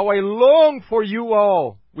 how I long for you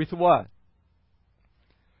all." With what?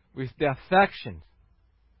 With the affection,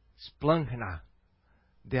 splangna,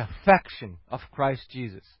 the affection of Christ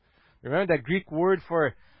Jesus. Remember that Greek word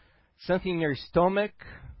for something in your stomach?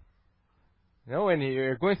 You know, when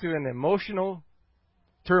you're going through an emotional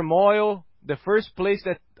turmoil, the first place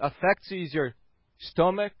that affects you is your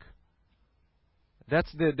stomach.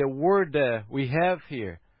 That's the word that we have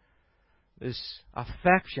here. This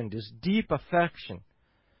affection, this deep affection.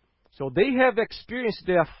 So they have experienced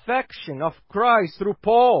the affection of Christ through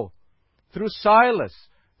Paul, through Silas,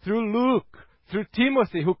 through Luke, through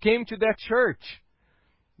Timothy, who came to that church.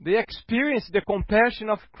 They experienced the compassion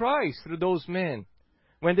of Christ through those men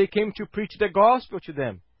when they came to preach the gospel to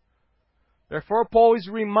them. Therefore, Paul is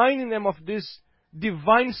reminding them of these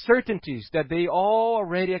divine certainties that they all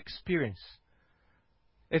already experienced.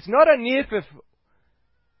 It's not an if,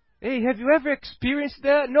 hey, have you ever experienced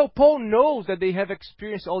that? No, Paul knows that they have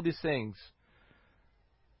experienced all these things.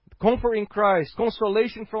 Comfort in Christ,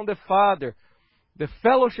 consolation from the Father, the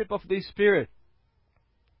fellowship of the Spirit,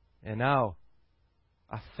 and now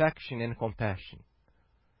affection and compassion.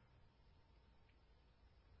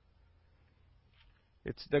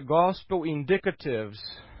 It's the gospel indicatives.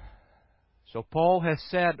 So Paul has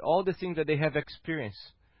said all the things that they have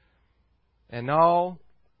experienced. And now,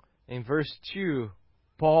 in verse 2,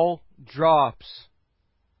 Paul drops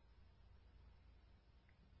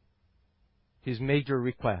his major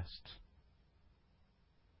request.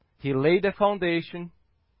 He laid the foundation,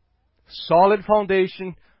 solid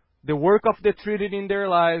foundation, the work of the Trinity in their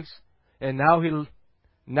lives, and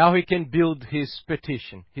now he can build his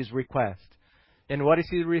petition, his request. And what is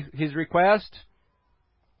his request?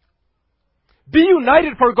 Be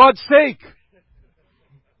united for God's sake.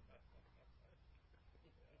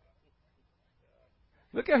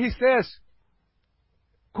 Look how he says,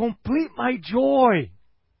 complete my joy.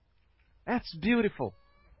 That's beautiful.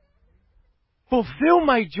 Fulfill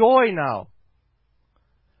my joy now.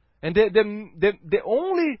 And the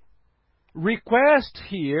only request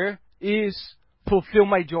here is fulfill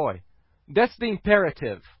my joy. That's the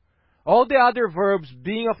imperative. All the other verbs,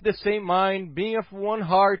 being of the same mind, being of one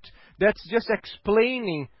heart, that's just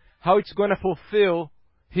explaining how it's going to fulfill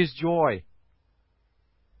his joy.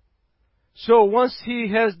 So once he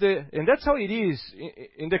has and that's how it is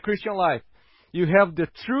in the Christian life. You have the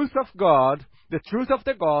truth of God, the truth of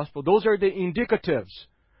the gospel. Those are the indicatives.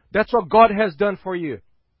 That's what God has done for you.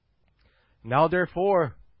 Now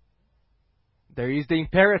therefore, there is the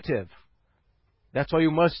imperative. That's what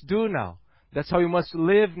you must do now. That's how you must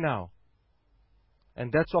live now.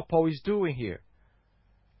 And that's what Paul is doing here.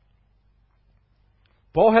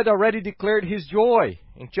 Paul had already declared his joy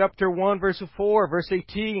in chapter 1, verse 4, verse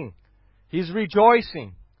 18. He's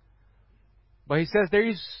rejoicing. But he says,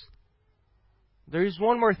 there is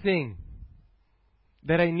one more thing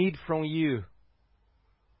that I need from you.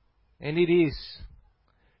 And it is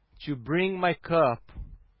to bring my cup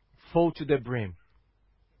full to the brim.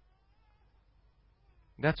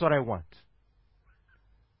 That's what I want.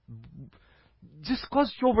 Just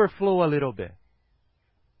cause to overflow a little bit.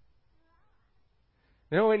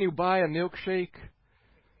 You know when you buy a milkshake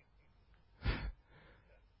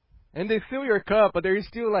and they fill your cup, but there is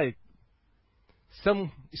still like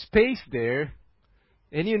some space there,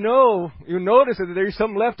 and you notice that there is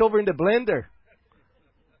some left over in the blender.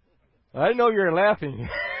 I know you're laughing.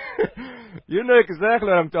 You know exactly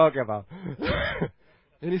what I'm talking about.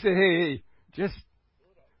 And you say, hey,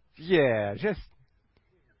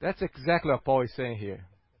 that's exactly what Paul is saying here.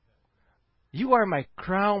 You are my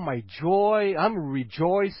crown, my joy. I'm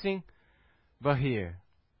rejoicing. But here,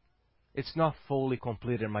 it's not fully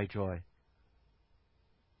completed, my joy.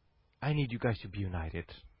 I need you guys to be united.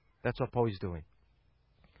 That's what Paul is doing.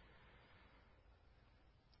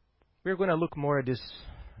 We're going to look more at this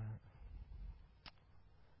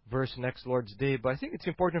verse next Lord's Day, but I think it's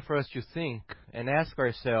important for us to think and ask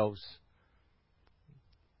ourselves,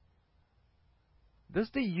 does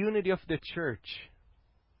the unity of the church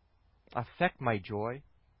affect my joy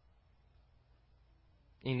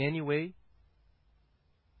in any way?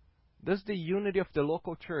 Does the unity of the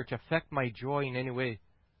local church affect my joy in any way?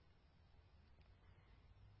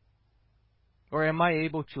 Or am I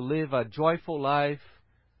able to live a joyful life,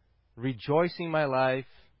 rejoicing my life,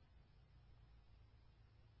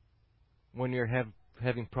 when you're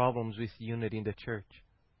having problems with unity in the church?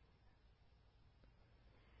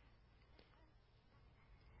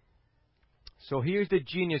 So here's the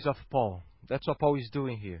genius of Paul. That's what Paul is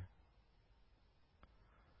doing here.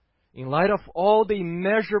 In light of all the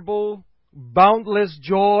immeasurable, boundless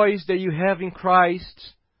joys that you have in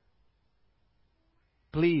Christ,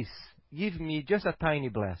 please give me just a tiny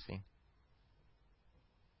blessing.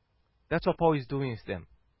 That's what Paul is doing with them.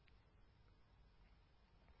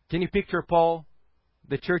 Can you picture Paul,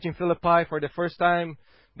 the church in Philippi, for the first time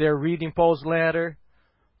they're reading Paul's letter?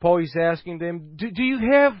 Paul is asking them, do you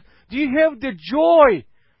have the joy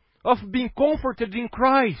of being comforted in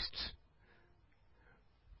Christ?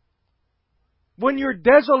 When you're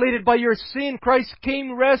desolated by your sin, Christ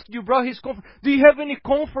came, rescued you, brought His comfort. Do you have any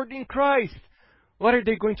comfort in Christ? What are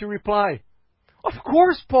they going to reply? Of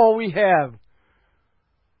course, Paul, we have.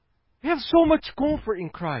 We have so much comfort in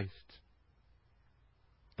Christ.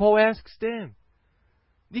 Paul asks them,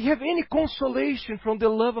 do you have any consolation from the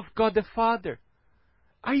love of God the Father?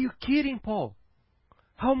 Are you kidding, Paul?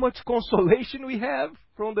 How much consolation we have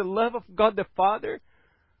from the love of God the Father?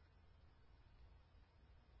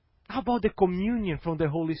 How about the communion from the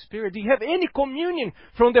Holy Spirit? Do you have any communion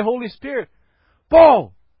from the Holy Spirit?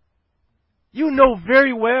 Paul, you know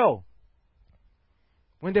very well.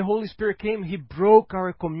 When the Holy Spirit came, He broke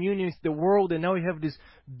our communion with the world, and now we have this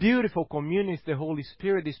beautiful communion with the Holy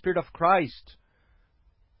Spirit, the Spirit of Christ.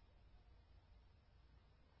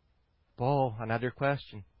 Paul, another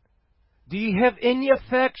question. Do you have any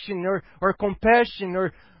affection or compassion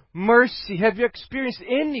or mercy? Have you experienced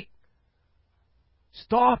any?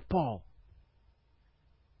 Stop, Paul.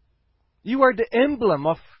 You are the emblem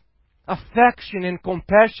of affection and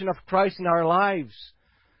compassion of Christ in our lives.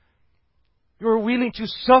 You are willing to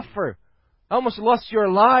suffer. Almost lost your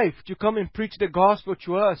life to come and preach the gospel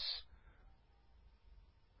to us.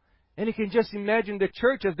 And you can just imagine the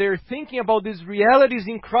church as they're thinking about these realities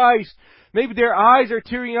in Christ. Maybe their eyes are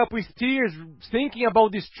tearing up with tears thinking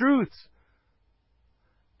about these truths.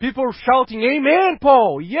 People are shouting, Amen,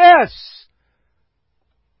 Paul! Yes!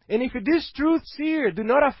 And if these truths here do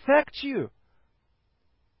not affect you,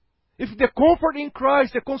 If the comfort in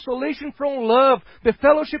Christ, the consolation from love, the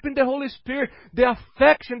fellowship in the Holy Spirit, the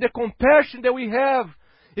affection, the compassion that we have,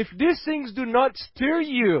 if these things do not stir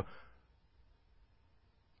you,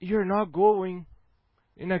 you're not going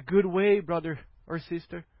in a good way, brother or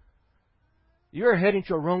sister. You're heading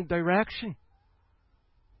to a wrong direction.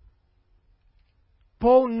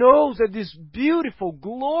 Paul knows that these beautiful,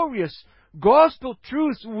 glorious gospel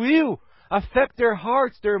truths will affect their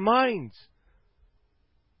hearts, their minds.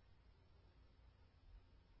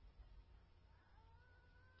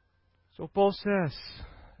 So Paul says,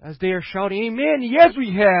 as they are shouting, Amen, yes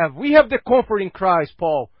we have. We have the comfort in Christ,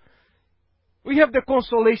 Paul. We have the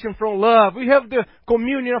consolation from love. We have the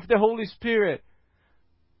communion of the Holy Spirit.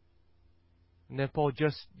 And then Paul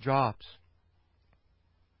just drops.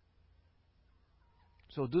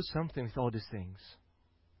 So do something with all these things.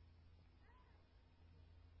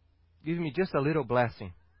 Give me just a little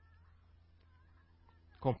blessing.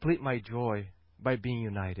 Complete my joy by being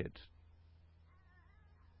united.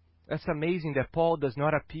 That's amazing that Paul does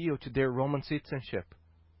not appeal to their Roman citizenship.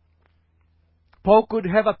 Paul could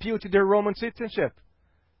have appealed to their Roman citizenship.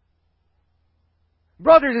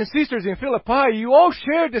 Brothers and sisters in Philippi, you all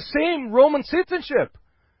share the same Roman citizenship.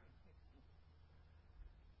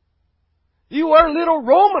 You are little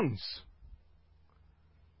Romans.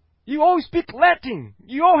 You all speak Latin.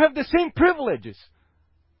 You all have the same privileges.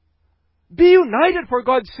 Be united for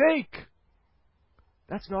God's sake.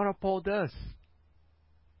 That's not what Paul does.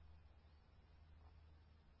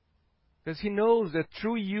 Because he knows that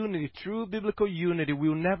true unity, true biblical unity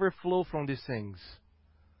will never flow from these things.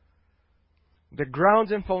 The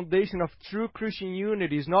grounds and foundation of true Christian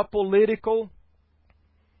unity is not political,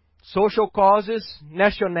 social causes,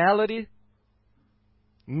 nationality,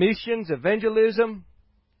 missions, evangelism,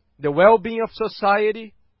 the well-being of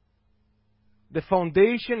society. The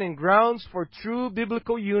foundation and grounds for true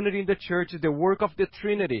biblical unity in the church is the work of the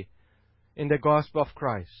Trinity in the gospel of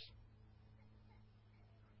Christ.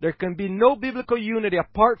 There can be no biblical unity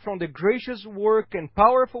apart from the gracious work and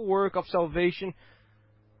powerful work of salvation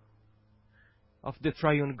of the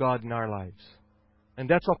triune God in our lives. And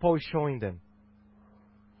that's what Paul is showing them.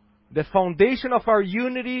 The foundation of our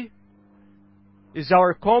unity is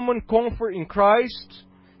our common comfort in Christ,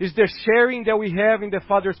 is the sharing that we have in the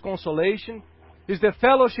Father's consolation, is the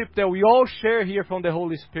fellowship that we all share here from the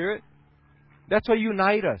Holy Spirit. That's what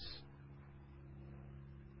unites us.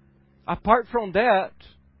 Apart from that,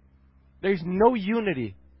 there is no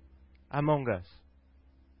unity among us.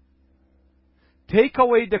 Take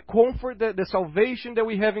away the comfort, the salvation that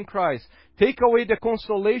we have in Christ. Take away the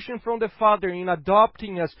consolation from the Father in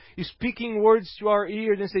adopting us, speaking words to our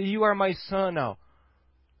ears and say, You are my son now.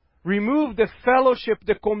 Remove the fellowship,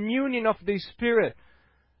 the communion of the Spirit.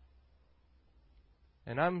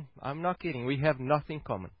 And I'm not kidding. We have nothing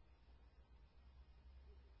common.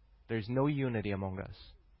 There's no unity among us.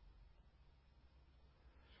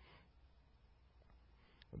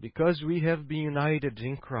 Because we have been united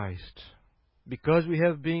in Christ, because we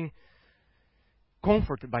have been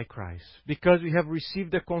comforted by Christ, because we have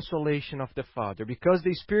received the consolation of the Father, because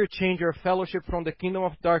the Spirit changed our fellowship from the kingdom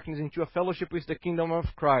of darkness into a fellowship with the kingdom of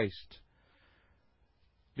Christ,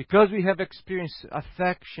 because we have experienced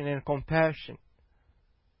affection and compassion,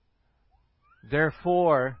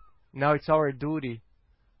 therefore, now it's our duty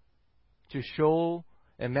to show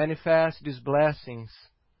and manifest these blessings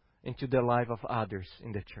into the life of others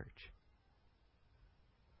in the church.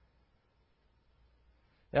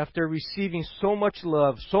 After receiving so much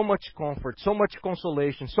love, so much comfort, so much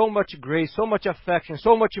consolation, so much grace, so much affection,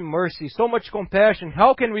 so much mercy, so much compassion,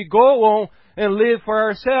 how can we go on and live for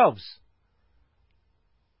ourselves?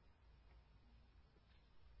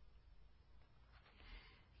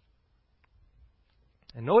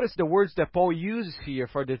 And notice the words that Paul uses here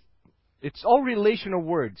it's all relational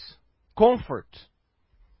words. Comfort.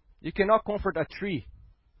 You cannot comfort a tree.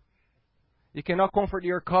 You cannot comfort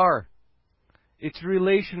your car. It's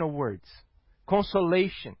relational words.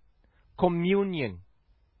 Consolation, communion,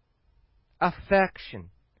 affection,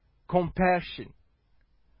 compassion.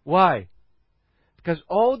 Why? Because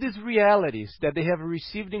all these realities that they have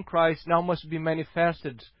received in Christ now must be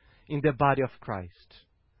manifested in the body of Christ.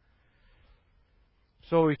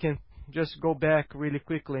 So we can just go back really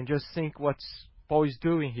quickly and just think what Paul is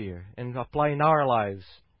doing here and apply in our lives.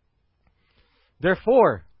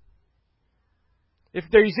 Therefore, if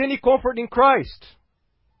there is any comfort in Christ,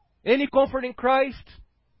 any,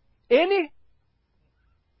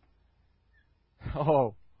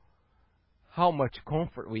 oh, how much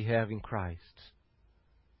comfort we have in Christ.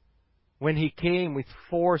 When He came with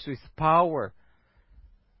force, with power,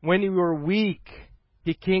 when we were weak,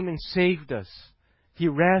 He came and saved us. He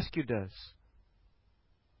rescued us.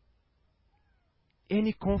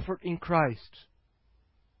 Any comfort in Christ?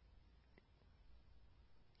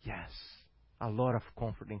 Yes, a lot of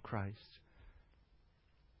comfort in Christ.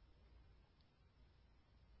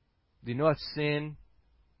 Do you know what sin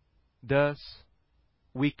does?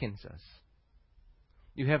 Weakens us.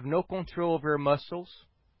 You have no control over your muscles.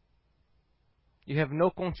 You have no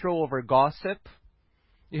control over gossip.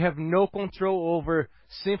 You have no control over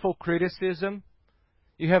sinful criticism.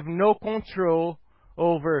 You have no control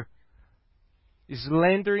over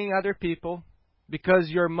slandering other people because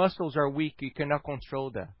your muscles are weak. You cannot control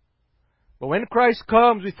that. But when Christ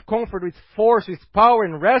comes with comfort, with force, with power,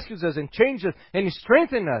 and rescues us and changes us and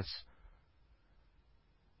strengthens us,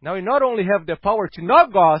 now we not only have the power to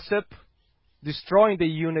not gossip, destroying the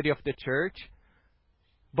unity of the church,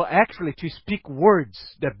 but actually to speak words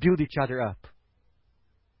that build each other up.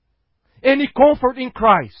 Any comfort in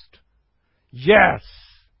Christ? Yes!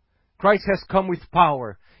 Christ has come with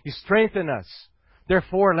power. He strengthens us.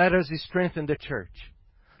 Therefore, let us strengthen the church.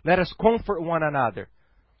 Let us comfort one another.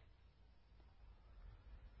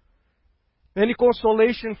 Any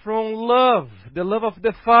consolation from love, the love of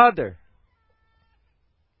the Father?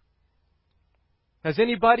 Has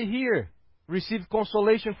anybody here received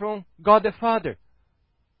consolation from God the Father?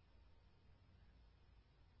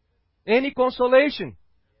 Any consolation?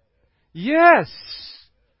 Yes!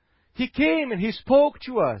 He came and He spoke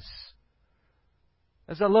to us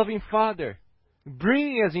as a loving Father,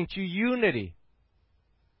 bringing us into unity.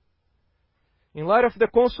 In light of the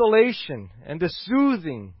consolation and the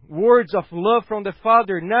soothing words of love from the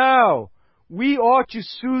Father, now we ought to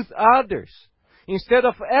soothe others. Instead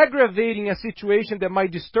of aggravating a situation that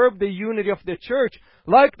might disturb the unity of the church,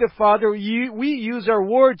 like the Father, we use our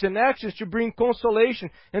words and actions to bring consolation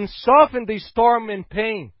and soften the storm and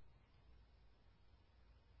pain.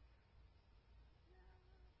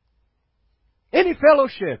 Any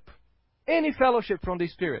fellowship from the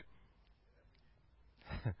Spirit.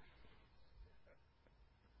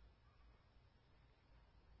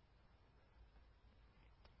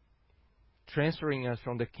 Transferring us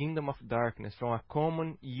from the kingdom of darkness, from a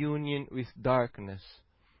common union with darkness,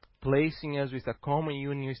 placing us with a common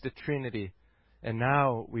union with the Trinity. And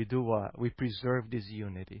now we do what? We preserve this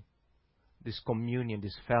unity, this communion,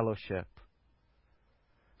 this fellowship.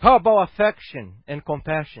 How about affection and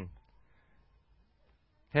compassion?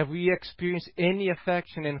 Have we experienced any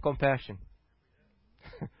affection and compassion?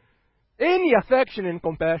 Any affection and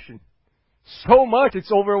compassion. So much,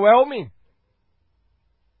 it's overwhelming.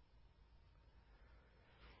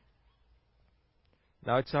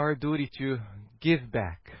 Now it's our duty to give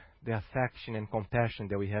back the affection and compassion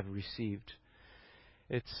that we have received.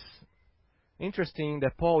 It's interesting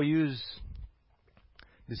that Paul used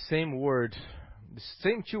the same word, the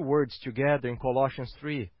same two words together in Colossians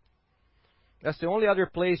 3. That's the only other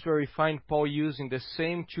place where we find Paul using the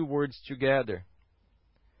same two words together.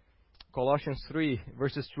 Colossians 3,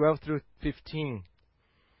 verses 12 through 15.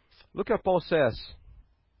 Look what Paul says.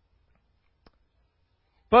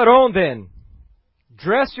 Put on then,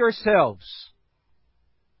 dress yourselves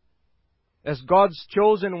as God's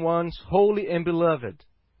chosen ones, holy and beloved.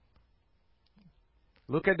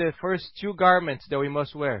 Look at the first two garments that we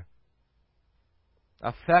must wear.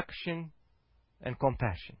 Affection and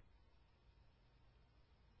compassion.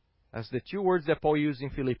 That's the two words that Paul used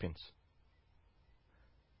in Philippians.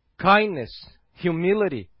 Kindness,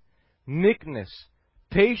 humility, meekness,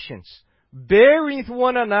 patience, bearing with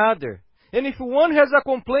one another. And if one has a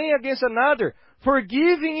complaint against another,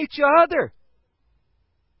 forgiving each other.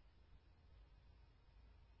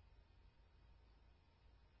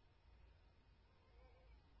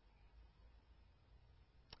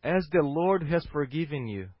 As the Lord has forgiven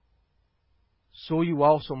you, so you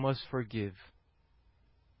also must forgive.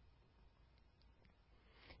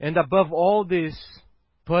 And above all this,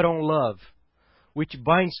 put on love, which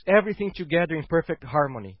binds everything together in perfect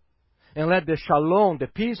harmony. And let the shalom, the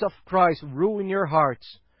peace of Christ, rule in your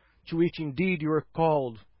hearts, to which indeed you are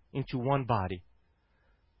called into one body.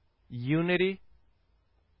 Unity,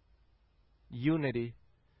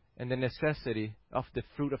 and the necessity of the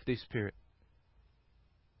fruit of the Spirit.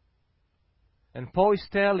 And Paul is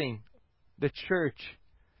telling the church,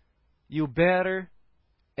 you better,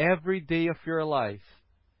 every day of your life,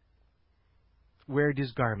 wear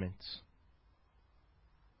these garments.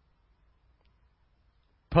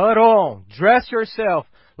 Put on, dress yourself.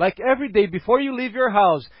 Like every day before you leave your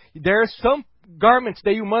house, there are some garments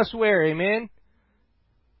that you must wear, amen?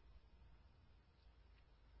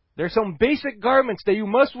 There are some basic garments that you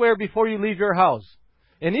must wear before you leave your house.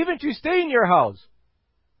 And even to stay in your house.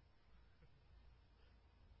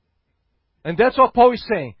 And that's what Paul is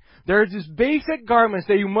saying. There are these basic garments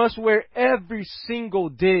that you must wear every single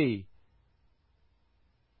day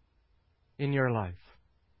in your life.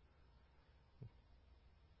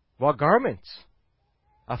 What garments?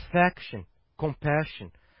 Affection,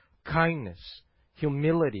 compassion, kindness,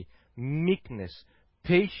 humility, meekness,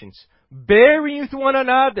 patience, bearing with one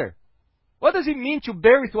another. What does it mean to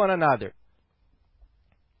bear with one another?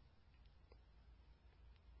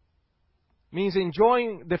 Means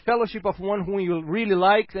enjoying the fellowship of one whom you really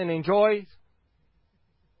like and enjoy.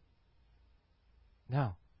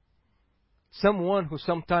 No. Someone who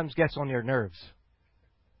sometimes gets on your nerves.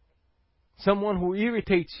 Someone who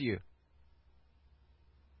irritates you.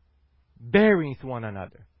 Bearing with one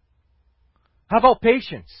another. How about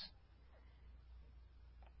patience?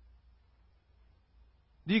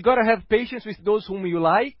 Do you gotta have patience with those whom you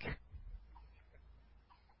like?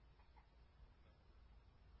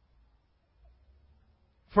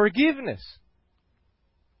 Forgiveness.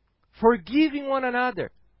 Forgiving one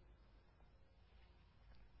another.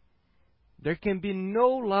 There can be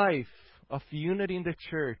no life of unity in the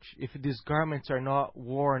church if these garments are not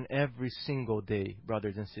worn every single day,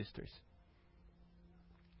 brothers and sisters.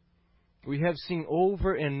 We have seen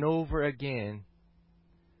over and over again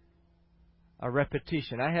a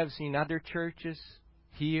repetition. I have seen other churches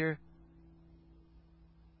here.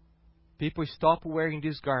 People stop wearing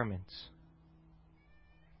these garments.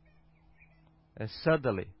 And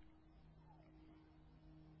suddenly,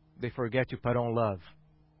 they forget to put on love.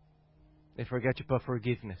 They forget to put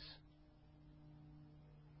forgiveness.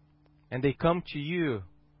 And they come to you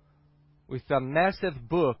with a massive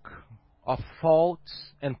book of faults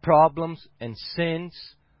and problems and sins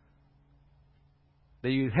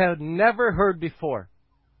that you have never heard before.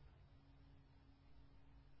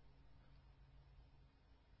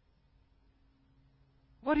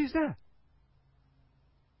 What is that?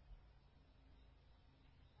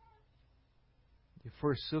 You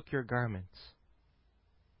forsook your garments.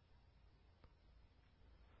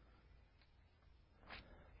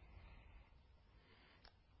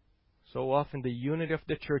 So often the unity of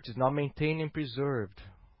the church is not maintained and preserved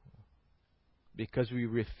because we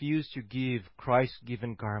refuse to give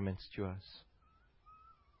Christ-given garments to us.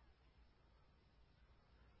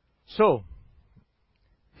 So,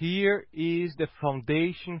 here is the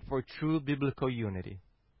foundation for true biblical unity.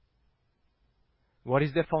 What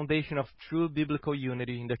is the foundation of true biblical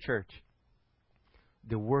unity in the church?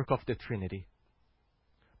 The work of the Trinity.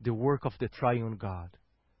 The work of the triune God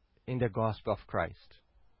in the gospel of Christ.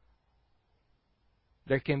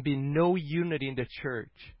 There can be no unity in the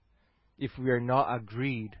church if we are not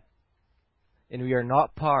agreed and we are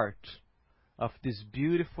not part of this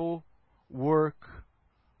beautiful work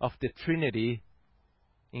of the Trinity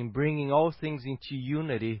in bringing all things into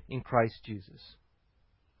unity in Christ Jesus.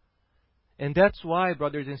 And that's why,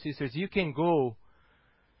 brothers and sisters, you can go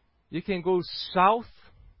south,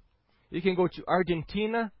 you can go to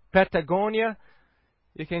Argentina, Patagonia,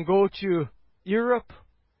 you can go to Europe,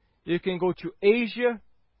 you can go to Asia,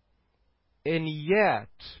 and yet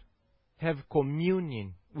have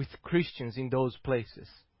communion with Christians in those places.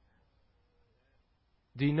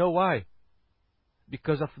 Do you know why?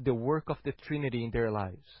 Because of the work of the Trinity in their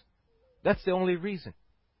lives. That's the only reason.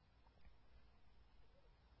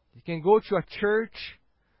 You can go to a church,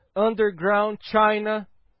 underground China.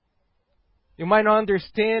 You might not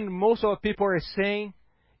understand most of what people are saying,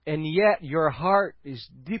 and yet your heart is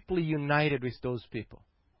deeply united with those people.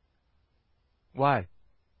 Why?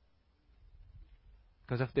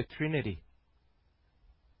 Because of the Trinity.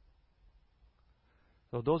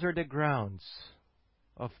 So those are the grounds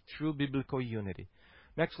of true biblical unity.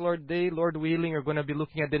 Next Lord Day, Lord willing, we're going to be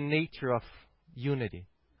looking at the nature of unity.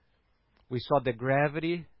 We saw the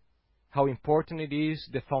gravity, how important it is,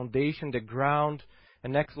 the foundation, the ground.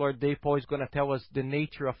 And next Lord Day, Paul is going to tell us the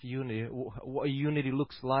nature of unity, what unity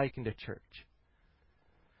looks like in the church.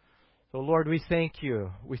 So Lord, we thank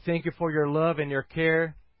you. We thank you for your love and your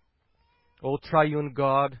care. O triune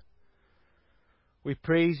God, we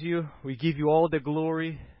praise you. We give you all the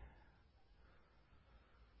glory.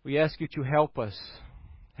 We ask you to help us.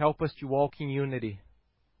 Help us to walk in unity.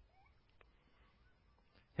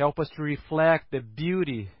 Help us to reflect the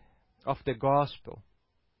beauty of the gospel.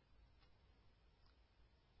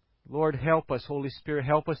 Lord, help us, Holy Spirit.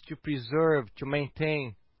 Help us to preserve, to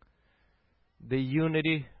maintain the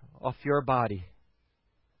unity of your body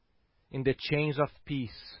in the chains of peace.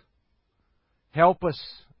 Help us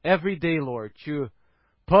every day, Lord, to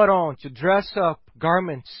put on, to dress up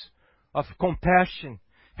garments of compassion.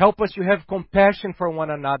 Help us to have compassion for one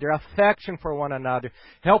another, affection for one another.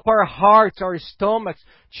 Help our hearts, our stomachs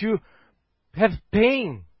to have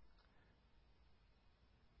pain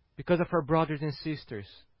because of our brothers and sisters,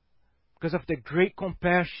 because of the great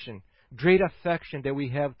compassion, great affection that we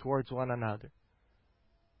have towards one another.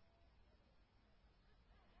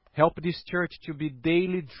 Help this church to be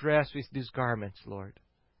daily dressed with these garments, Lord.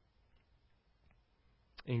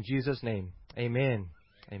 In Jesus' name, amen.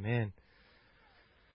 Amen.